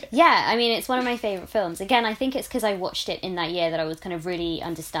feel? Yeah, I mean, it's one of my favourite films. Again, I think it's because I watched it in that year that I was kind of really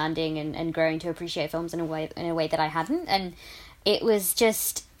understanding and growing to appreciate films in a way that I hadn't. And it was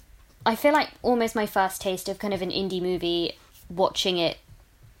just, I feel like almost my first taste of kind of an indie movie, watching it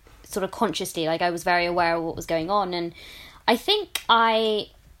sort of consciously. Like, I was very aware of what was going on. And I think I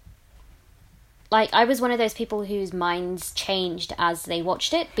was one of those people whose minds changed as they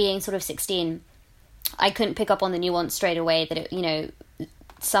watched it. Being sort of 16, I couldn't pick up on the nuance straight away that it,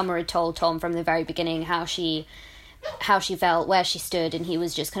 Summer had told Tom from the very beginning how she felt, where she stood, and he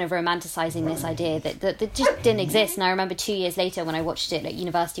was just kind of romanticising this idea that just didn't exist. And I remember 2 years later when I watched it at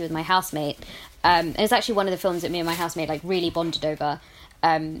university with my housemate, it was actually one of the films that me and my housemate like really bonded over.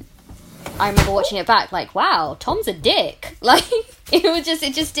 I remember watching it back like, wow, Tom's a dick. Like, it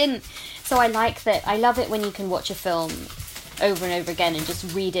just didn't. So I like that. I love it when you can watch a film over and over again and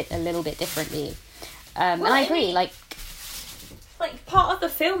just read it a little bit differently. And I agree, like part of the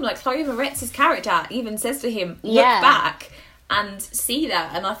film, like Chloe Moretz's character even says to him, look back and see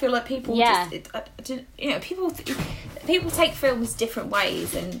that. And I feel like people people take films different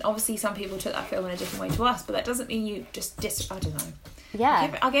ways, and obviously some people took that film in a different way to us, but that doesn't mean you just I don't know.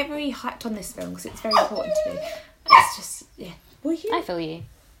 Yeah. I get very hyped on this film because it's very important to me. It's just, Will you? I feel you.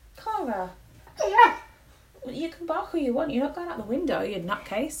 Cara. You can bark all you want. You're not going out the window, you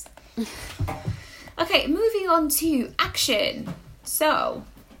nutcase. Okay, moving on to action. So,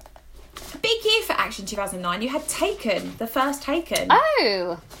 a big year for action 2009. You had Taken, the first Taken.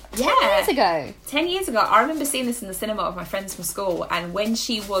 Oh! 10 years ago. 10 years ago. I remember seeing this in the cinema with my friends from school, and when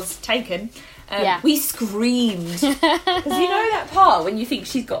she was taken, we screamed. Because you know that part when you think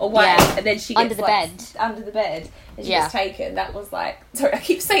she's got away and then she gets under the bed and she gets taken. That was like, sorry, I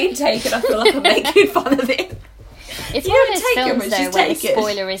keep saying taken. I feel like I'm making fun of it. It's one of those films, though, where the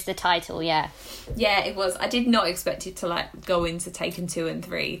spoiler is the title, yeah. Yeah, it was. I did not expect it to, like, go into Taken 2 and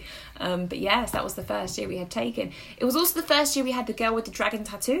 3. But yes, that was the first year we had Taken. It was also the first year we had the girl with the dragon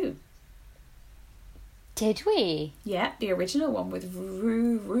tattoo. Did we? Yeah, the original one with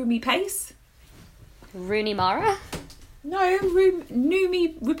Rumi Pace. Rooney Mara? No,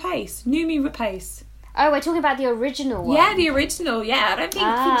 Noomi Rapace. Oh, we're talking about the original one. Yeah, the original. Yeah, I don't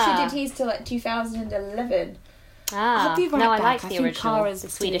think she did his till like 2011. I'll be right back. I like the original, the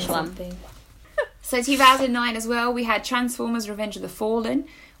Swedish one. So 2009 as well, we had Transformers: Revenge of the Fallen.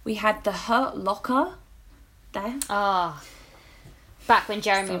 We had The Hurt Locker. There. Ah, back when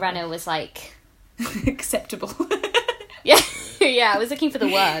Jeremy Renner was like acceptable. yeah. I was looking for the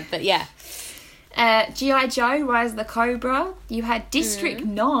word, but yeah. G.I. Joe: Rise of the Cobra. You had District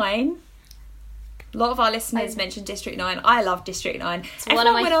 9. A lot of our listeners mentioned District 9. I love District 9. It's one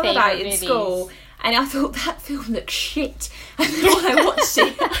of my favourite movies. About it in school, and I thought that film looked shit. And then when I watched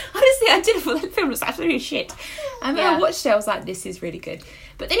it, honestly, I did. That film was absolutely shit. And when I watched it, I was like, "This is really good."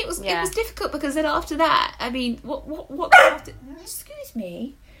 But then it was difficult because then after that, I mean, what came after? Excuse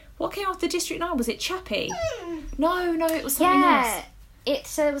me. What came after District 9? Was it Chappie? No, it was something else.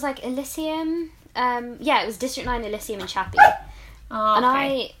 So it was like Elysium. It was District 9, Elysium, and Chappie. Oh,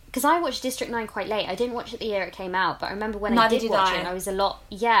 okay. Because I watched District 9 quite late. I didn't watch it the year it came out, but I remember when I did watch it, I was a lot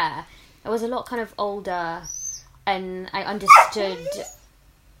kind of older, and I understood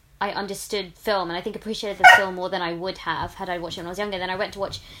film, and I think appreciated the film more than I would have had I watched it when I was younger. Then I went to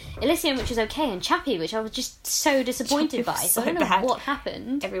watch Elysium, which was okay, and Chappie, which I was just so disappointed by. So I don't know what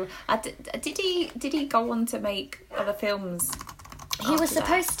happened. Did he go on to make other films? He was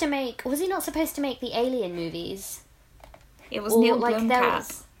supposed to make... Was he not supposed to make the Alien movies? It was Neil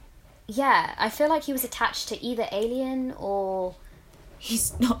Blomkamp. Yeah, I feel like he was attached to either Alien or...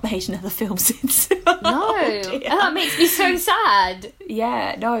 He's not made another film since. No, and that makes me so sad.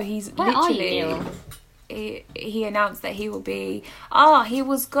 Yeah, no, he's Where literally... Are you, he announced that he will be... he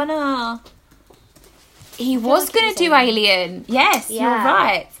was gonna do Alien. Yes, you're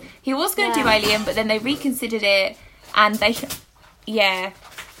right. He was gonna do Alien, but then they reconsidered it, and they... Yeah,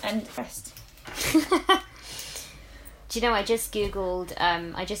 and rest. Do you know, I just googled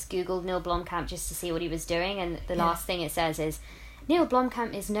Neil Blomkamp just to see what he was doing, and the last thing it says is, Neil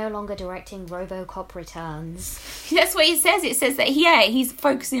Blomkamp is no longer directing RoboCop Returns. That's what it says. It says that he's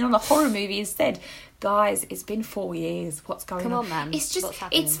focusing on a horror movie instead. Guys, it's been 4 years. What's going on? Come on, man. It's just,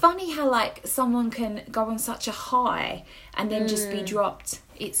 it's funny how like someone can go on such a high and then just be dropped.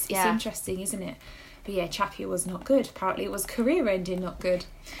 It's interesting, isn't it? But yeah, Chappie was not good. Apparently it was career ending not good.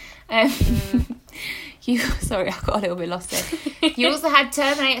 Sorry, I got a little bit lost there. You also had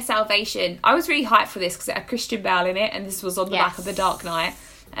Terminator Salvation. I was really hyped for this because it had Christian Bale in it, and this was on the back of The Dark Knight.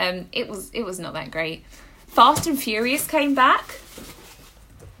 It was not that great. Fast and Furious came back.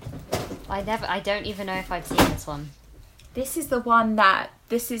 I don't even know if I've seen this one. This is the one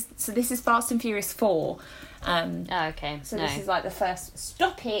this is Fast and Furious 4. Okay. So this is like the first.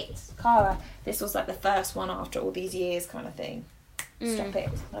 Stop it, Cara. This was like the first one after all these years, kind of thing. Stop it.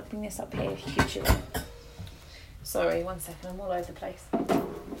 I'll bring this up here future. Sorry, 1 second. I'm all over the place.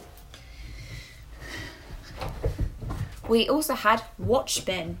 We also had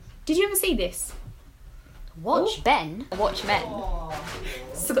Watchmen. Did you ever see this? Watchmen?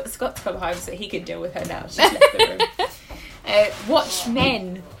 Scott's come home so he can deal with her now. She's left the room.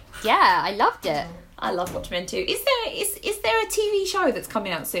 Watchmen. Yeah, I loved it. I love Watchmen too. Is there a TV show that's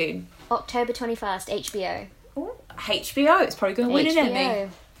coming out soon? October 21st, HBO. Ooh, HBO. It's probably going to win an Emmy.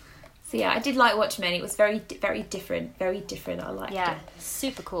 So yeah, I did like Watchmen. It was very, very different. Very different. I liked it. Yeah,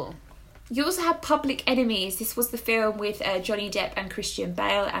 super cool. You also had Public Enemies. This was the film with Johnny Depp and Christian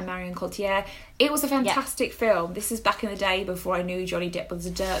Bale and Marion Cotillard. It was a fantastic film. This is back in the day before I knew Johnny Depp was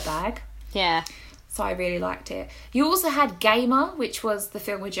a dirtbag. Yeah. So I really liked it. You also had Gamer, which was the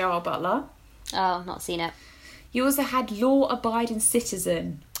film with Gerard Butler. Oh, not seen it. You also had Law Abiding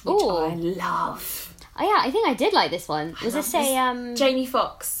Citizen, which I love. Oh yeah, I think I did like this one. Was this Jamie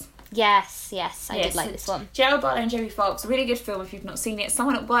Foxx? Yes, I did like this one. Gerard Butler and Jamie Foxx, really good film if you've not seen it.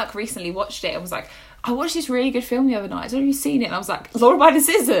 Someone at work recently watched it and was like, I watched this really good film the other night. I don't know if you've seen it. And I was like, Law Abiding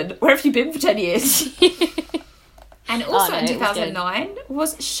Citizen, where have you been for 10 years? And also in 2009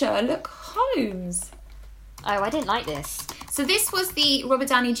 was Sherlock Holmes. Oh, I didn't like this. So this was the Robert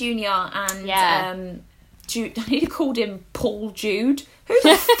Downey Jr. and Jude. I nearly called him Paul Jude. Who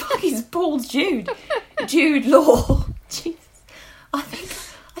the fuck is Paul Jude? Jude Law. Jesus. I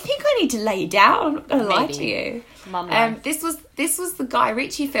think I need to lay down. I'm not going to lie to you. This was the Guy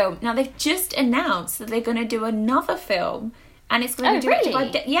Ritchie film. Now they've just announced that they're going to do another film, and it's going to be directed by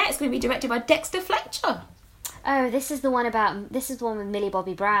it's going to be directed by Dexter Fletcher. Oh, this is the one with Millie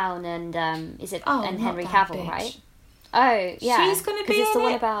Bobby Brown and and Henry Cavill, bitch. Right? Oh, yeah. She's gonna be it's in the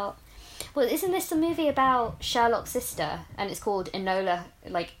one it? about. Well, isn't this the movie about Sherlock's sister? And it's called Enola.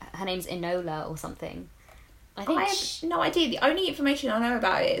 Like her name's Enola or something. I have no idea. The only information I know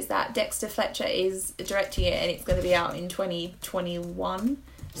about it is that Dexter Fletcher is directing it, and it's going to be out in 2021.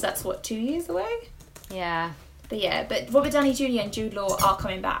 So that's 2 years away. Yeah. But Robert Downey Jr. and Jude Law are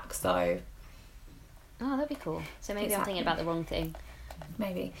coming back, so. Oh, that'd be cool. So maybe I'm thinking about the wrong thing.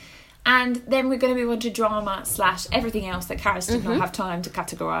 Maybe. And then we're going to move on to drama / everything else that Karis did not have time to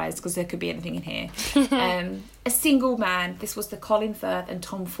categorise, because there could be anything in here. A Single Man. This was the Colin Firth and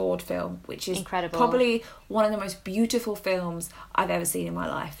Tom Ford film, which is incredible. Probably one of the most beautiful films I've ever seen in my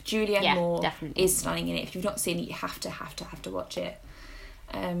life. Julianne Moore is stunning in it. If you've not seen it, you have to watch it.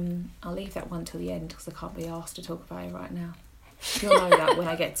 I'll leave that one till the end because I can't be asked to talk about it right now. You'll know that when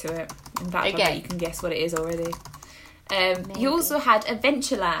I get to it. In fact, I bet you can guess what it is already. You also had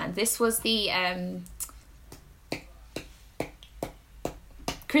Adventureland. This was the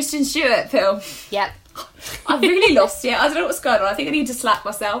Kristen Stewart film. Yep. I've really lost it. I don't know what's going on. I think I need to slap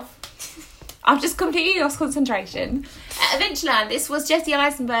myself. I've just completely lost concentration. Adventureland. This was Jesse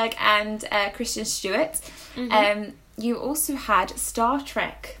Eisenberg and Kristen Stewart. You also had Star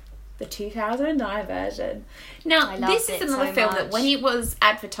Trek, the 2009 version. Now, this is another film that when it was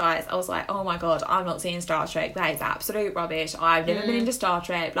advertised, I was like, oh my God, I'm not seeing Star Trek. That is absolute rubbish. I've never been into Star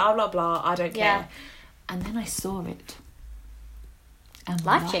Trek, blah, blah, blah. I don't care. And then I saw it. And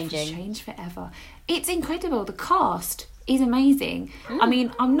life-changing. Changed forever. It's incredible. The cast is amazing. I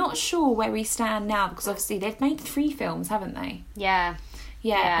mean, I'm not sure where we stand now because obviously they've made 3 films, haven't they? Yeah.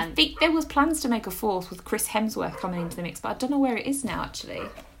 Yeah, I think there was plans to make a 4th with Chris Hemsworth coming into the mix, but I don't know where it is now, actually.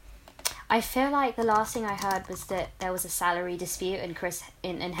 I feel like the last thing I heard was that there was a salary dispute and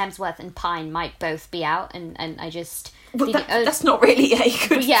and Hemsworth and Pine might both be out, and I just... But that's not really a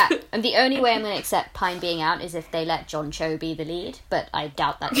good... Yeah, and the only way I'm going to accept Pine being out is if they let John Cho be the lead, but I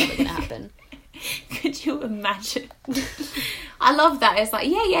doubt that's ever going to happen. Could you imagine? I love that. It's like,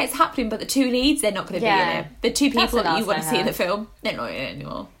 yeah, it's happening, but the 2 leads, they're not going to be in it. The 2 people that you want to see in the film, they're not in it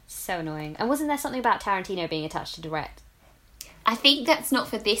anymore. So annoying. And wasn't there something about Tarantino being attached to direct? I think that's not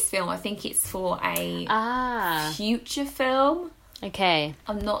for this film. I think it's for a future film. Okay.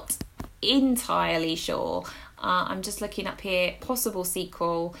 I'm not entirely sure. I'm just looking up here. Possible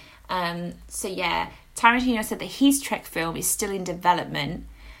sequel. So yeah, Tarantino said that his Trek film is still in development.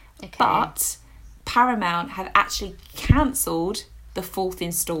 Okay. But Paramount have actually cancelled the 4th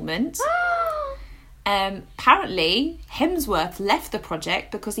instalment. Apparently, Hemsworth left the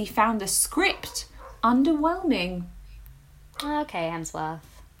project because he found the script underwhelming. Okay, Hemsworth.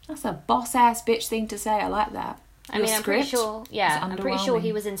 That's a boss-ass bitch thing to say. I like that. I'm pretty sure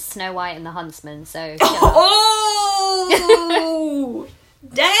he was in Snow White and the Huntsman, so... Oh!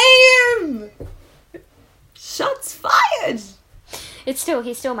 Damn! Shots fired! He's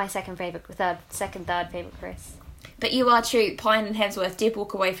still my third favourite Chris. But you are true. Pine and Hemsworth did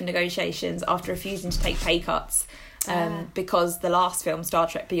walk away from negotiations after refusing to take pay cuts because the last film, Star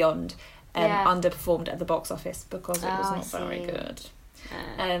Trek Beyond, underperformed at the box office because it was not very good.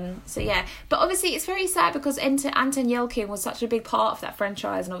 So yeah, but obviously it's very sad because Anton Yelchin was such a big part of that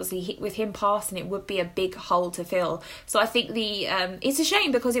franchise, and obviously with him passing, it would be a big hole to fill. So I think it's a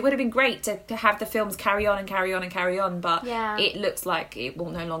shame because it would have been great to have the films carry on, but it looks like it will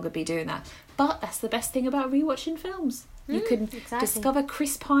no longer be doing that. But that's the best thing about rewatching films. You can discover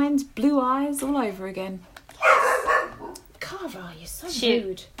Chris Pine's blue eyes all over again. Cara, you're so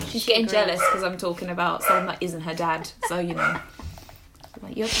rude. She's getting jealous because I'm talking about someone that isn't her dad, so you know.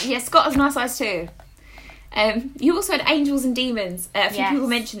 Scott has nice eyes too. You also had Angels and Demons. A few people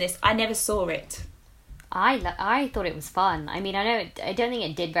mentioned this. I never saw it. I thought it was fun. I mean, I don't think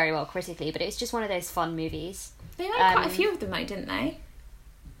it did very well critically, but it was just one of those fun movies. They made quite a few of them though, didn't they?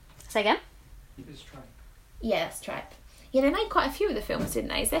 Say again? It was Tripe. Yeah, that's Tripe. Yeah, they made quite a few of the films, didn't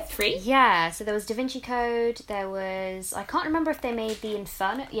they? Is there 3? Yeah, so there was Da Vinci Code, there was... I can't remember if they made the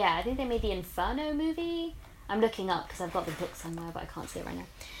Inferno... Yeah, I think they made the Inferno movie. I'm looking up because I've got the book somewhere, but I can't see it right now.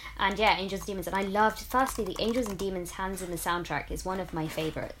 And yeah, Angels and Demons. And I loved, firstly, the Angels and Demons Hans Zimmer soundtrack is one of my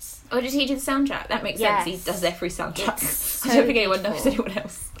favourites. Oh, did he do the soundtrack? That makes sense. He does every soundtrack. So I don't think anyone knows anyone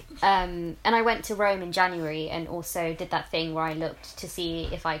else. And I went to Rome in January and also did that thing where I looked to see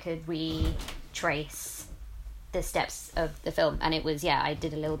if I could retrace the steps of the film. And it was, I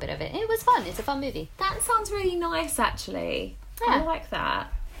did a little bit of it. It was fun. It's a fun movie. That sounds really nice, actually. Yeah. I like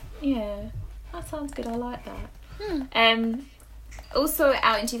that. Yeah. That sounds good. I like that. Also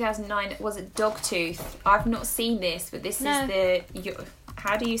out in 2009 was Dogtooth. I've not seen this, but this is the...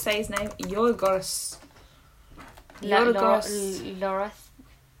 How do you say his name? Yorgos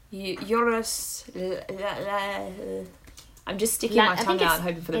I'm just sticking my tongue out and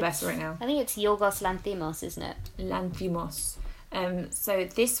hoping for the best right now. I think it's Yorgos Lanthimos, isn't it? Lanthimos. So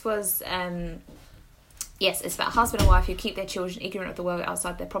this was... yes, it's about a husband and wife who keep their children ignorant of the world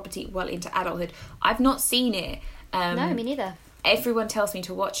outside their property well into adulthood. I've not seen it. No, me neither. Everyone tells me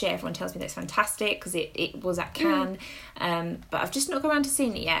to watch it. Everyone tells me that it's fantastic because it was at Cannes. But I've just not got around to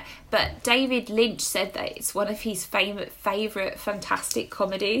seeing it yet. But David Lynch said that it's one of his favourite fantastic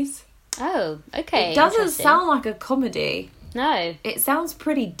comedies. Oh, okay. It doesn't sound like a comedy. No. It sounds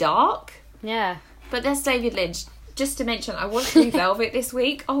pretty dark. Yeah. But that's David Lynch. Just to mention, I watched Blue Velvet this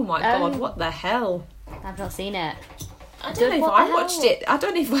week. Oh my God, what the hell? I've not seen it. I don't know if I watched it. I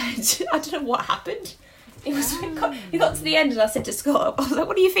don't know if I don't know what happened. It was. We got to the end and I said to Scott, I was like,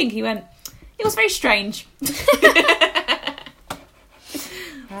 "What do you think?" He went, "It was very strange."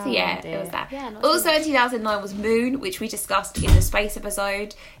 So yeah, it was that. Yeah, also in 2009 was Moon, which we discussed in the Space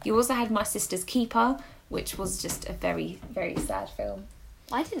episode. You also had My Sister's Keeper, which was just a very, very sad film.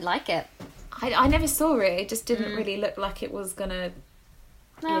 I didn't like it. I never saw it. It just didn't really look like it was gonna...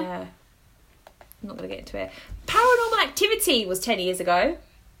 No. Yeah. I'm not gonna get into it. Paranormal Activity was 10 years ago.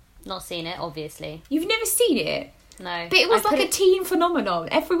 Not seen it, obviously. You've never seen it? No. But it was like a teen phenomenon.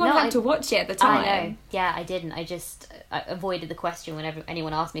 Everyone had to watch it at the time. I know. Yeah, I didn't. I avoided the question whenever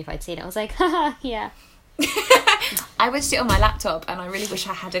anyone asked me if I'd seen it. I was like, haha, yeah. I watched it on my laptop and I really wish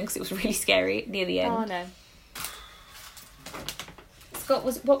I hadn't because it was really scary near the end. Oh, no. Scott,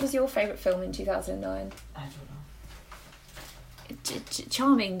 what was your favourite film in 2009? I don't know.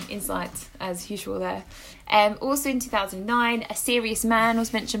 Charming insights as usual there. Also in 2009, A Serious Man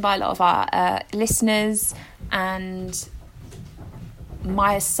was mentioned by a lot of our listeners, and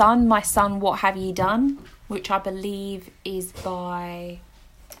My Son, What Have Ye Done, which I believe is by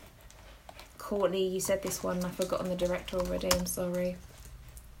Courtney. You said this one, I've forgotten the director already, I'm sorry.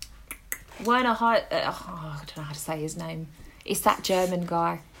 Werner I don't know how to say his name. It's that German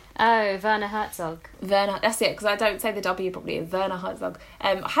guy. Oh, Werner Herzog. Werner, that's it, because I don't say the W properly. Werner Herzog.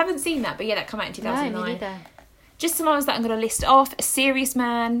 I haven't seen that, but yeah, that came out in 2009. No, me neither. Just some others that I'm going to list off. A Serious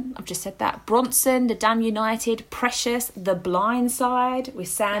Man, I've just said that. Bronson, The Damned United, Precious, The Blind Side with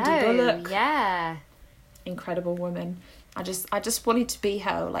Sandy Bullock. Yeah. Incredible woman. I just wanted to be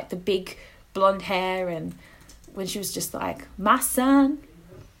her, like the big blonde hair, and when she was just like, my son,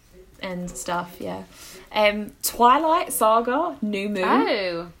 and stuff, yeah. Twilight Saga, New Moon.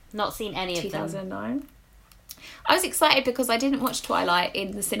 Oh, not seen any of them. 2009. I was excited because I didn't watch Twilight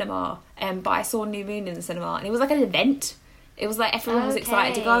in the cinema, but I saw New Moon in the cinema, and it was like an event. It was like everyone was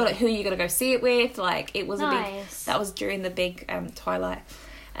excited to go. Like, who are you going to go see it with? Like, it was a big. That was during the big Twilight,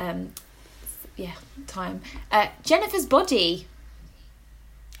 time. Jennifer's Body.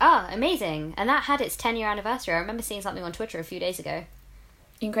 Ah, amazing! And that had its 10-year anniversary. I remember seeing something on Twitter a few days ago.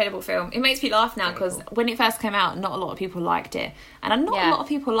 Incredible film. It makes me laugh now because when it first came out, not a lot of people liked it. And a lot of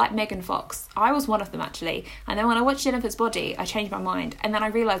people like Megan Fox. I was one of them, actually. And then when I watched Jennifer's Body, I changed my mind. And then I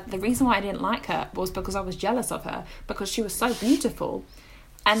realised the reason why I didn't like her was because I was jealous of her. Because she was so beautiful.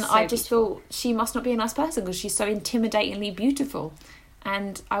 And I just thought she must not be a nice person because she's so intimidatingly beautiful.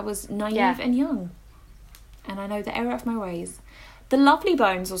 And I was naive and young. And I know the error of my ways. The Lovely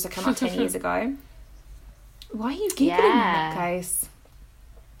Bones also came out 10 years ago. Why are you giggling in that case?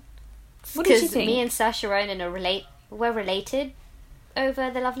 What did you think? Me and Saoirse Ronan were related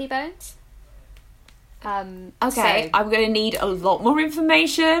over The Lovely Bones. Okay, so, I'm going to need a lot more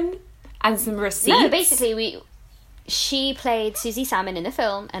information and some receipts. No, basically she played Susie Salmon in a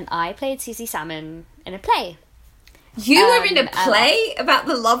film and I played Susie Salmon in a play. You were in a play about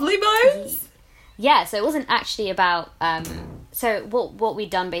The Lovely Bones? Yeah, so it wasn't actually about... so what we'd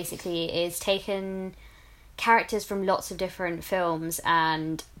done basically is taken characters from lots of different films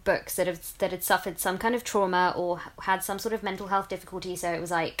and books that had suffered some kind of trauma or had some sort of mental health difficulty. So it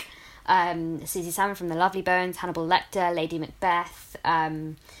was like Susie Salmon from The Lovely Bones, Hannibal Lecter, Lady Macbeth.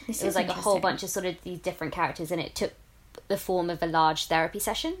 It was like a whole bunch of sort of these different characters, and it took the form of a large therapy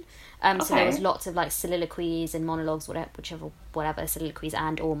session. So there was lots of like soliloquies and monologues, whatever soliloquies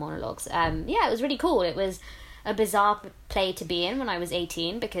and or monologues. It was really cool. It was a bizarre play to be in when I was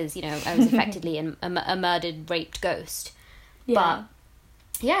 18 because, you know, I was effectively a murdered, raped ghost. Yeah. But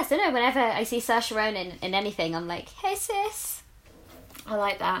yeah, so no, whenever I see Saoirse Ronan in anything, I'm like, hey sis. I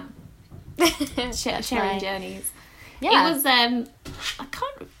like that. Sharing journeys. Yeah. It was I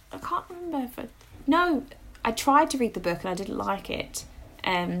can't remember no, I tried to read the book and I didn't like it.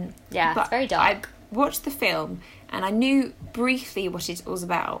 But it's very dark. I watched the film and I knew briefly what it was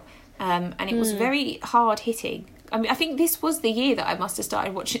about. And it was very hard hitting. I mean, I think this was the year that I must have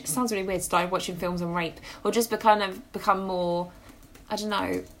started watching, it sounds really weird, started watching films on rape, or just become more, I don't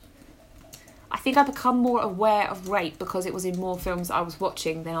know, I think I become more aware of rape because it was in more films I was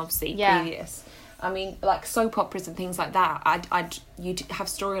watching than obviously previous. I mean, like soap operas and things like that, you'd have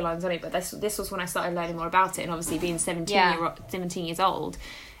storylines on it, but this was when I started learning more about it, and obviously being 17 years old,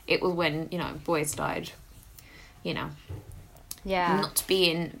 it was when, you know, boys died, you know. Yeah. Not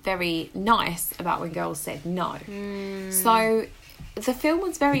being very nice about when girls said no. So the film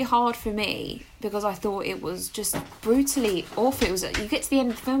was very hard for me because I thought it was just brutally awful. It was, you get to the end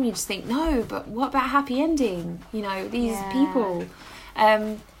of the film and you just think, no, but what about a happy ending? You know, these people.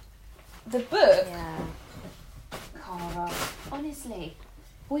 The book... Yeah. Cara, honestly,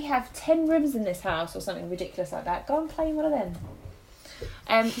 we have 10 rooms in this house or something ridiculous like that. Go and play one of them.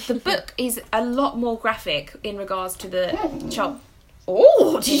 The book is a lot more graphic in regards to the child.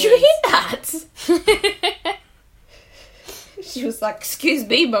 Oh, did you hear that? She was like, "Excuse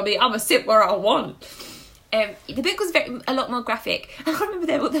me, mummy, I'm gonna sit where I want." The book was a lot more graphic. I remember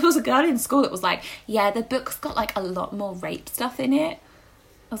there was a girl in school that was like, "Yeah, the book's got like a lot more rape stuff in it."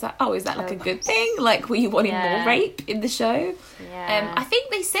 I was like, oh, is that like a good thing? Like, were you wanting more rape in the show? Yeah. I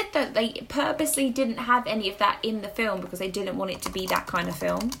think they said that they purposely didn't have any of that in the film because they didn't want it to be that kind of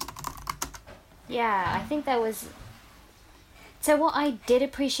film. Yeah, I think there was... So what I did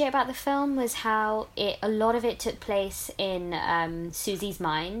appreciate about the film was how a lot of it took place in Susie's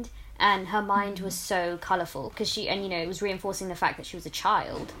mind, and her mind was so colourful because it was reinforcing the fact that she was a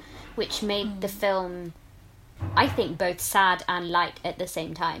child, which made the film... I think both sad and light at the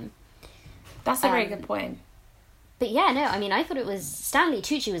same time. That's a very good point. But yeah, no, I mean, I thought it was... Stanley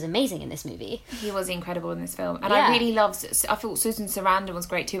Tucci was amazing in this movie. He was incredible in this film. And I really loved... I thought Susan Sarandon was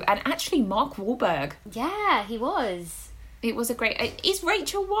great too. And actually, Mark Wahlberg. Yeah, he was. It was a great... Is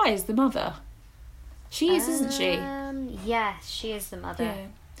Rachel Weisz the mother? She is, isn't she? Yeah, she is the mother. Yeah.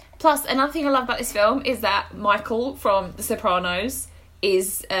 Plus, another thing I love about this film is that Michael from The Sopranos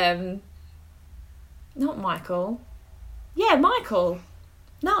is... Not Michael. Yeah, Michael.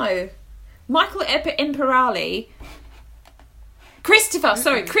 No. Michael Imperiali. Christopher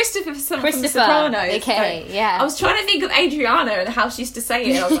from The Sopranos. Okay, yeah. I was trying to think of Adriana and how she used to say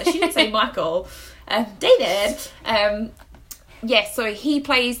it. I was like, she didn't say Michael. David. So he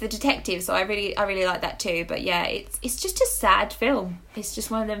plays the detective, so I really like that too. But yeah, it's just a sad film. It's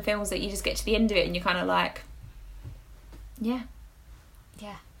just one of them films that you just get to the end of it and you're kind of like, yeah.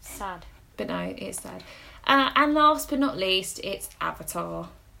 Yeah, sad. But no, it's sad. And last but not least, it's Avatar.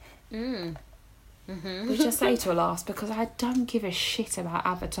 Which I say to a last because I don't give a shit about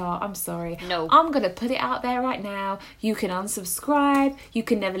Avatar. I'm sorry. No. I'm going to put it out there right now. You can unsubscribe. You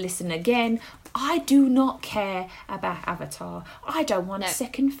can never listen again. I do not care about Avatar. I don't want a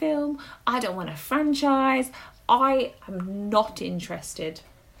second film. I don't want a franchise. I am not interested.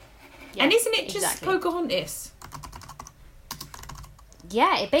 Yeah, and isn't it just Pocahontas?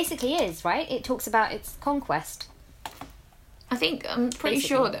 Yeah, it basically is, right? It talks about its conquest. I'm pretty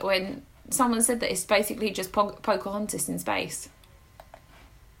sure that when someone said that it's basically just Pocahontas in space.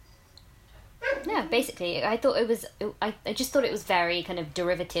 No, basically, I thought it was... I just thought it was very kind of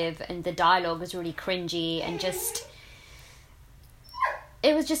derivative, and the dialogue was really cringy, and just...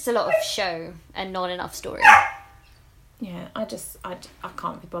 It was just a lot of show and not enough story. Yeah, I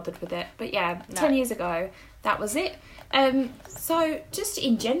can't be bothered with it. But yeah, 10 years ago, that was it. So just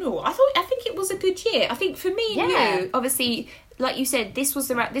in general, I think it was a good year. I think for me and you, obviously, like you said, this was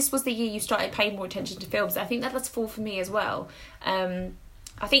the year you started paying more attention to films. I think that's full for me as well.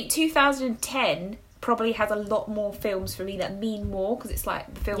 I think 2010 probably has a lot more films for me that mean more because it's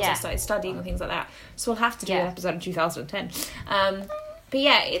like the films I started studying and things like that. So we'll have to do an episode in 2010. But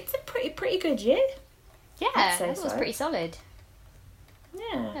yeah, it's a pretty good year. Yeah, I thought it was pretty solid.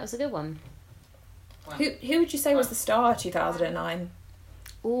 Yeah. That was a good one. Who would you say was the star of 2009?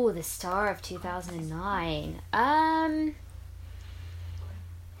 Oh, the star of 2009. I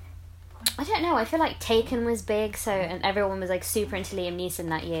don't know. I feel like Taken was big, and everyone was like super into Liam Neeson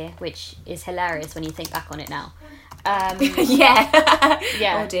that year, which is hilarious when you think back on it now.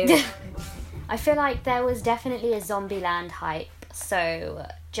 Yeah. Oh dear. I feel like there was definitely a Zombieland hype. So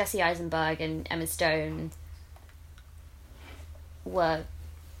Jesse Eisenberg and Emma Stone were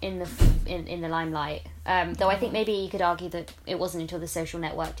in the limelight. Though I think maybe you could argue that it wasn't until The Social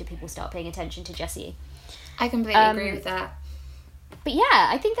Network did people start paying attention to Jesse. I completely agree with that. But yeah,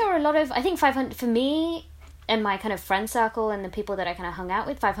 I think there were a lot of... I think 500... For me and my kind of friend circle and the people that I kind of hung out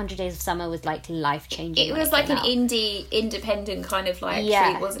with, 500 Days of Summer was like life-changing. It was like an indie, independent kind of like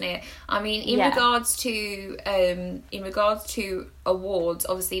treat, wasn't it? I mean, in regards to awards,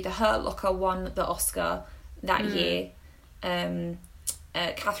 obviously The Hurt Locker won the Oscar. that year.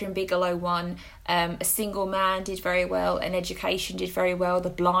 Catherine Bigelow won. A Single Man did very well. An Education did very well. The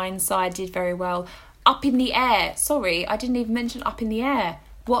Blind Side did very well. Up in the Air. Sorry, I didn't even mention Up in the Air.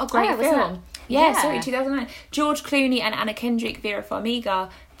 What a great film. Yeah, sorry, 2009. George Clooney and Anna Kendrick, Vera Farmiga.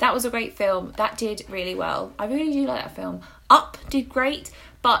 That was a great film. That did really well. I really do like that film. Up did great.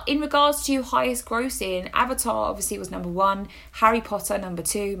 But in regards to highest grossing, Avatar obviously was number 1. Harry Potter number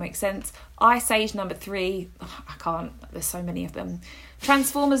 2, makes sense. Ice Age number 3. I can't. There's so many of them.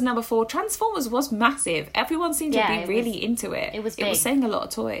 Transformers number 4. Transformers was massive. Everyone seemed to be really into it. It was big. It was selling a lot of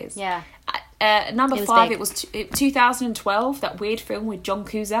toys. Yeah. Number 5, it was 2012, that weird film with John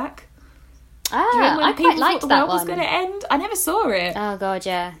Cusack. I quite liked that one. The world was going to end. I never saw it. Oh god,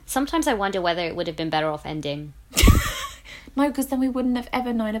 yeah. Sometimes I wonder whether it would have been better off ending. No, because then we wouldn't have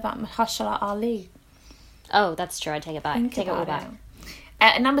ever known about Mahershala Ali. Oh, that's true. I take it back. Take it all back.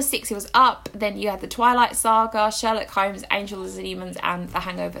 At number 6, it was Up. Then you had The Twilight Saga, Sherlock Holmes, Angels and Demons, and The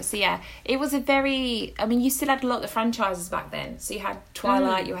Hangover. So yeah, it was a very... I mean, you still had a lot of franchises back then. So you had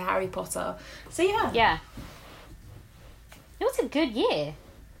Twilight, you had Harry Potter. So yeah. Yeah. It was a good year.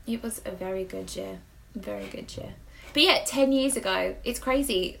 It was a very good year. Very good year. But yeah, 10 years ago, it's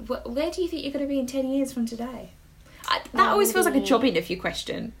crazy. Where do you think you're going to be in 10 years from today? That always feels like a job interview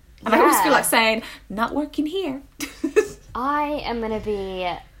question. And I always feel like saying, not working here. I am going to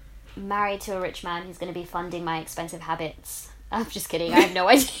be married to a rich man who's going to be funding my expensive habits. I'm just kidding. I have no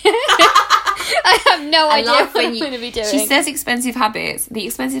idea. I have no idea what I'm going to be doing. She says expensive habits. The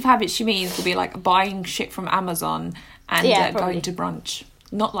expensive habits she means will be like buying shit from Amazon and going to brunch.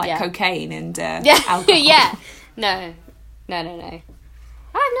 Not like cocaine and alcohol. Yeah. No. I have no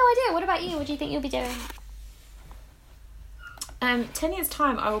idea. What about you? What do you think you'll be doing? 10 years'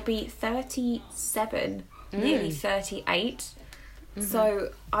 time, I will be 37, nearly 38. Mm-hmm.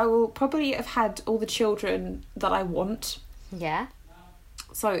 So I will probably have had all the children that I want. Yeah.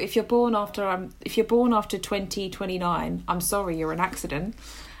 So if you're born after 2029, I'm sorry, you're an accident.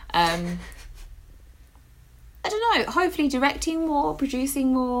 I don't know. Hopefully, directing more,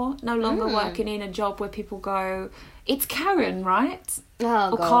 producing more. No longer working in a job where people go, "It's Karen, right?"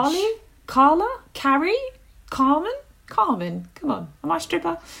 Oh, or gosh. Carly, Carla, Carrie, Carmen. Come on, am I a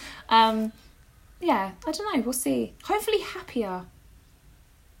stripper? Yeah, I don't know, we'll see. Hopefully happier.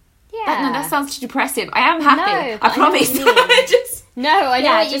 Yeah. That sounds too depressive. I am happy. No, I promise. I know what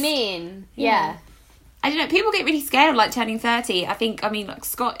you just, mean. Yeah. I don't know, people get really scared of like turning 30. like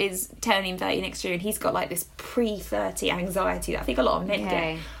Scott is turning 30 next year and he's got like this pre-30 anxiety that I think a lot of men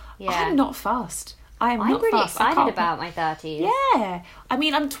get. Yeah. I'm not fussed. I'm not really fussed. excited about my 30s. Yeah. I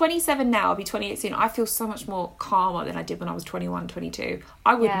mean, I'm 27 now. I'll be 28 soon. I feel so much more calmer than I did when I was 21, 22.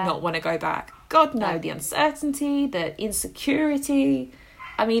 I would not want to go back. God, no. The uncertainty, the insecurity.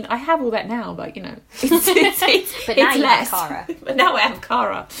 I mean, I have all that now, but, you know, but now you have Cara. But now I have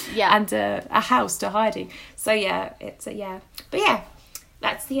Cara. Yeah. And a house to hiding. So, yeah, But, yeah,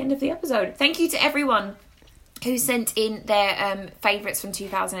 that's the end of the episode. Thank you to everyone who sent in their favourites from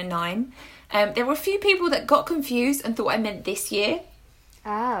 2009. There were a few people that got confused and thought I meant this year.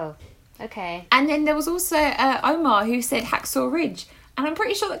 Oh, okay. And then there was also Omar who said Hacksaw Ridge. And I'm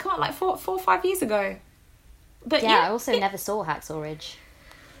pretty sure that came out like 4 or 5 years ago. But I also never saw Hacksaw Ridge.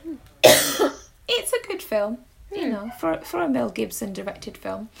 It's a good film, you know, for a Mel Gibson directed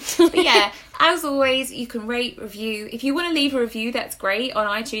film. But yeah, as always, you can rate, review. If you want to leave a review, that's great. On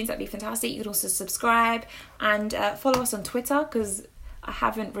iTunes, that'd be fantastic. You can also subscribe and follow us on Twitter, because I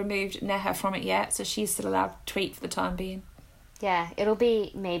haven't removed Neha from it yet, so she's still allowed to tweet for the time being. Yeah, it'll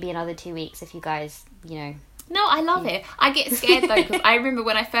be maybe another 2 weeks if you guys, you know... No, I love it. I get scared though, because I remember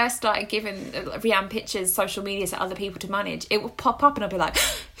when I first started giving Rianne Pictures social media to other people to manage, it would pop up and I'd be like,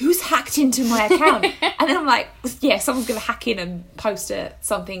 who's hacked into my account? And then I'm like, yeah, someone's going to hack in and post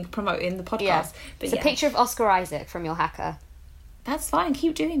something promoting the podcast. Yeah. But it's a picture of Oscar Isaac from your hacker. That's fine.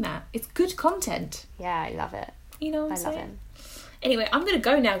 Keep doing that. It's good content. Yeah, I love it. You know what I'm saying? love him. Anyway, I'm going to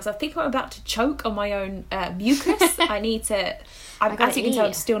go now because I think I'm about to choke on my own mucus. I need to... As you can tell,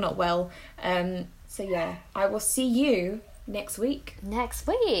 I'm still not well. So yeah, I will see you next week. Next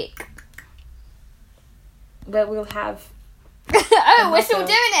week. Where we'll have... we're still doing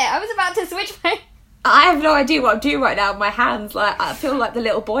it. I was about to switch my... I have no idea what I'm doing right now. My hands, like, I feel like the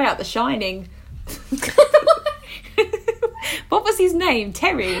little boy out The Shining. What was his name?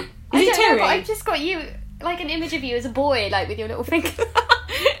 Terry? Is it Terry? Know, I've just got you, like an image of you as a boy, like with your little finger.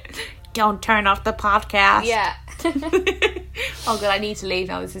 Don't turn off the podcast. Yeah. Oh god, I need to leave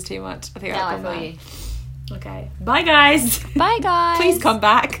now. This is too much. I think I I'll come feel back. you. Okay. Bye guys. Bye guys. Please come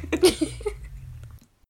back.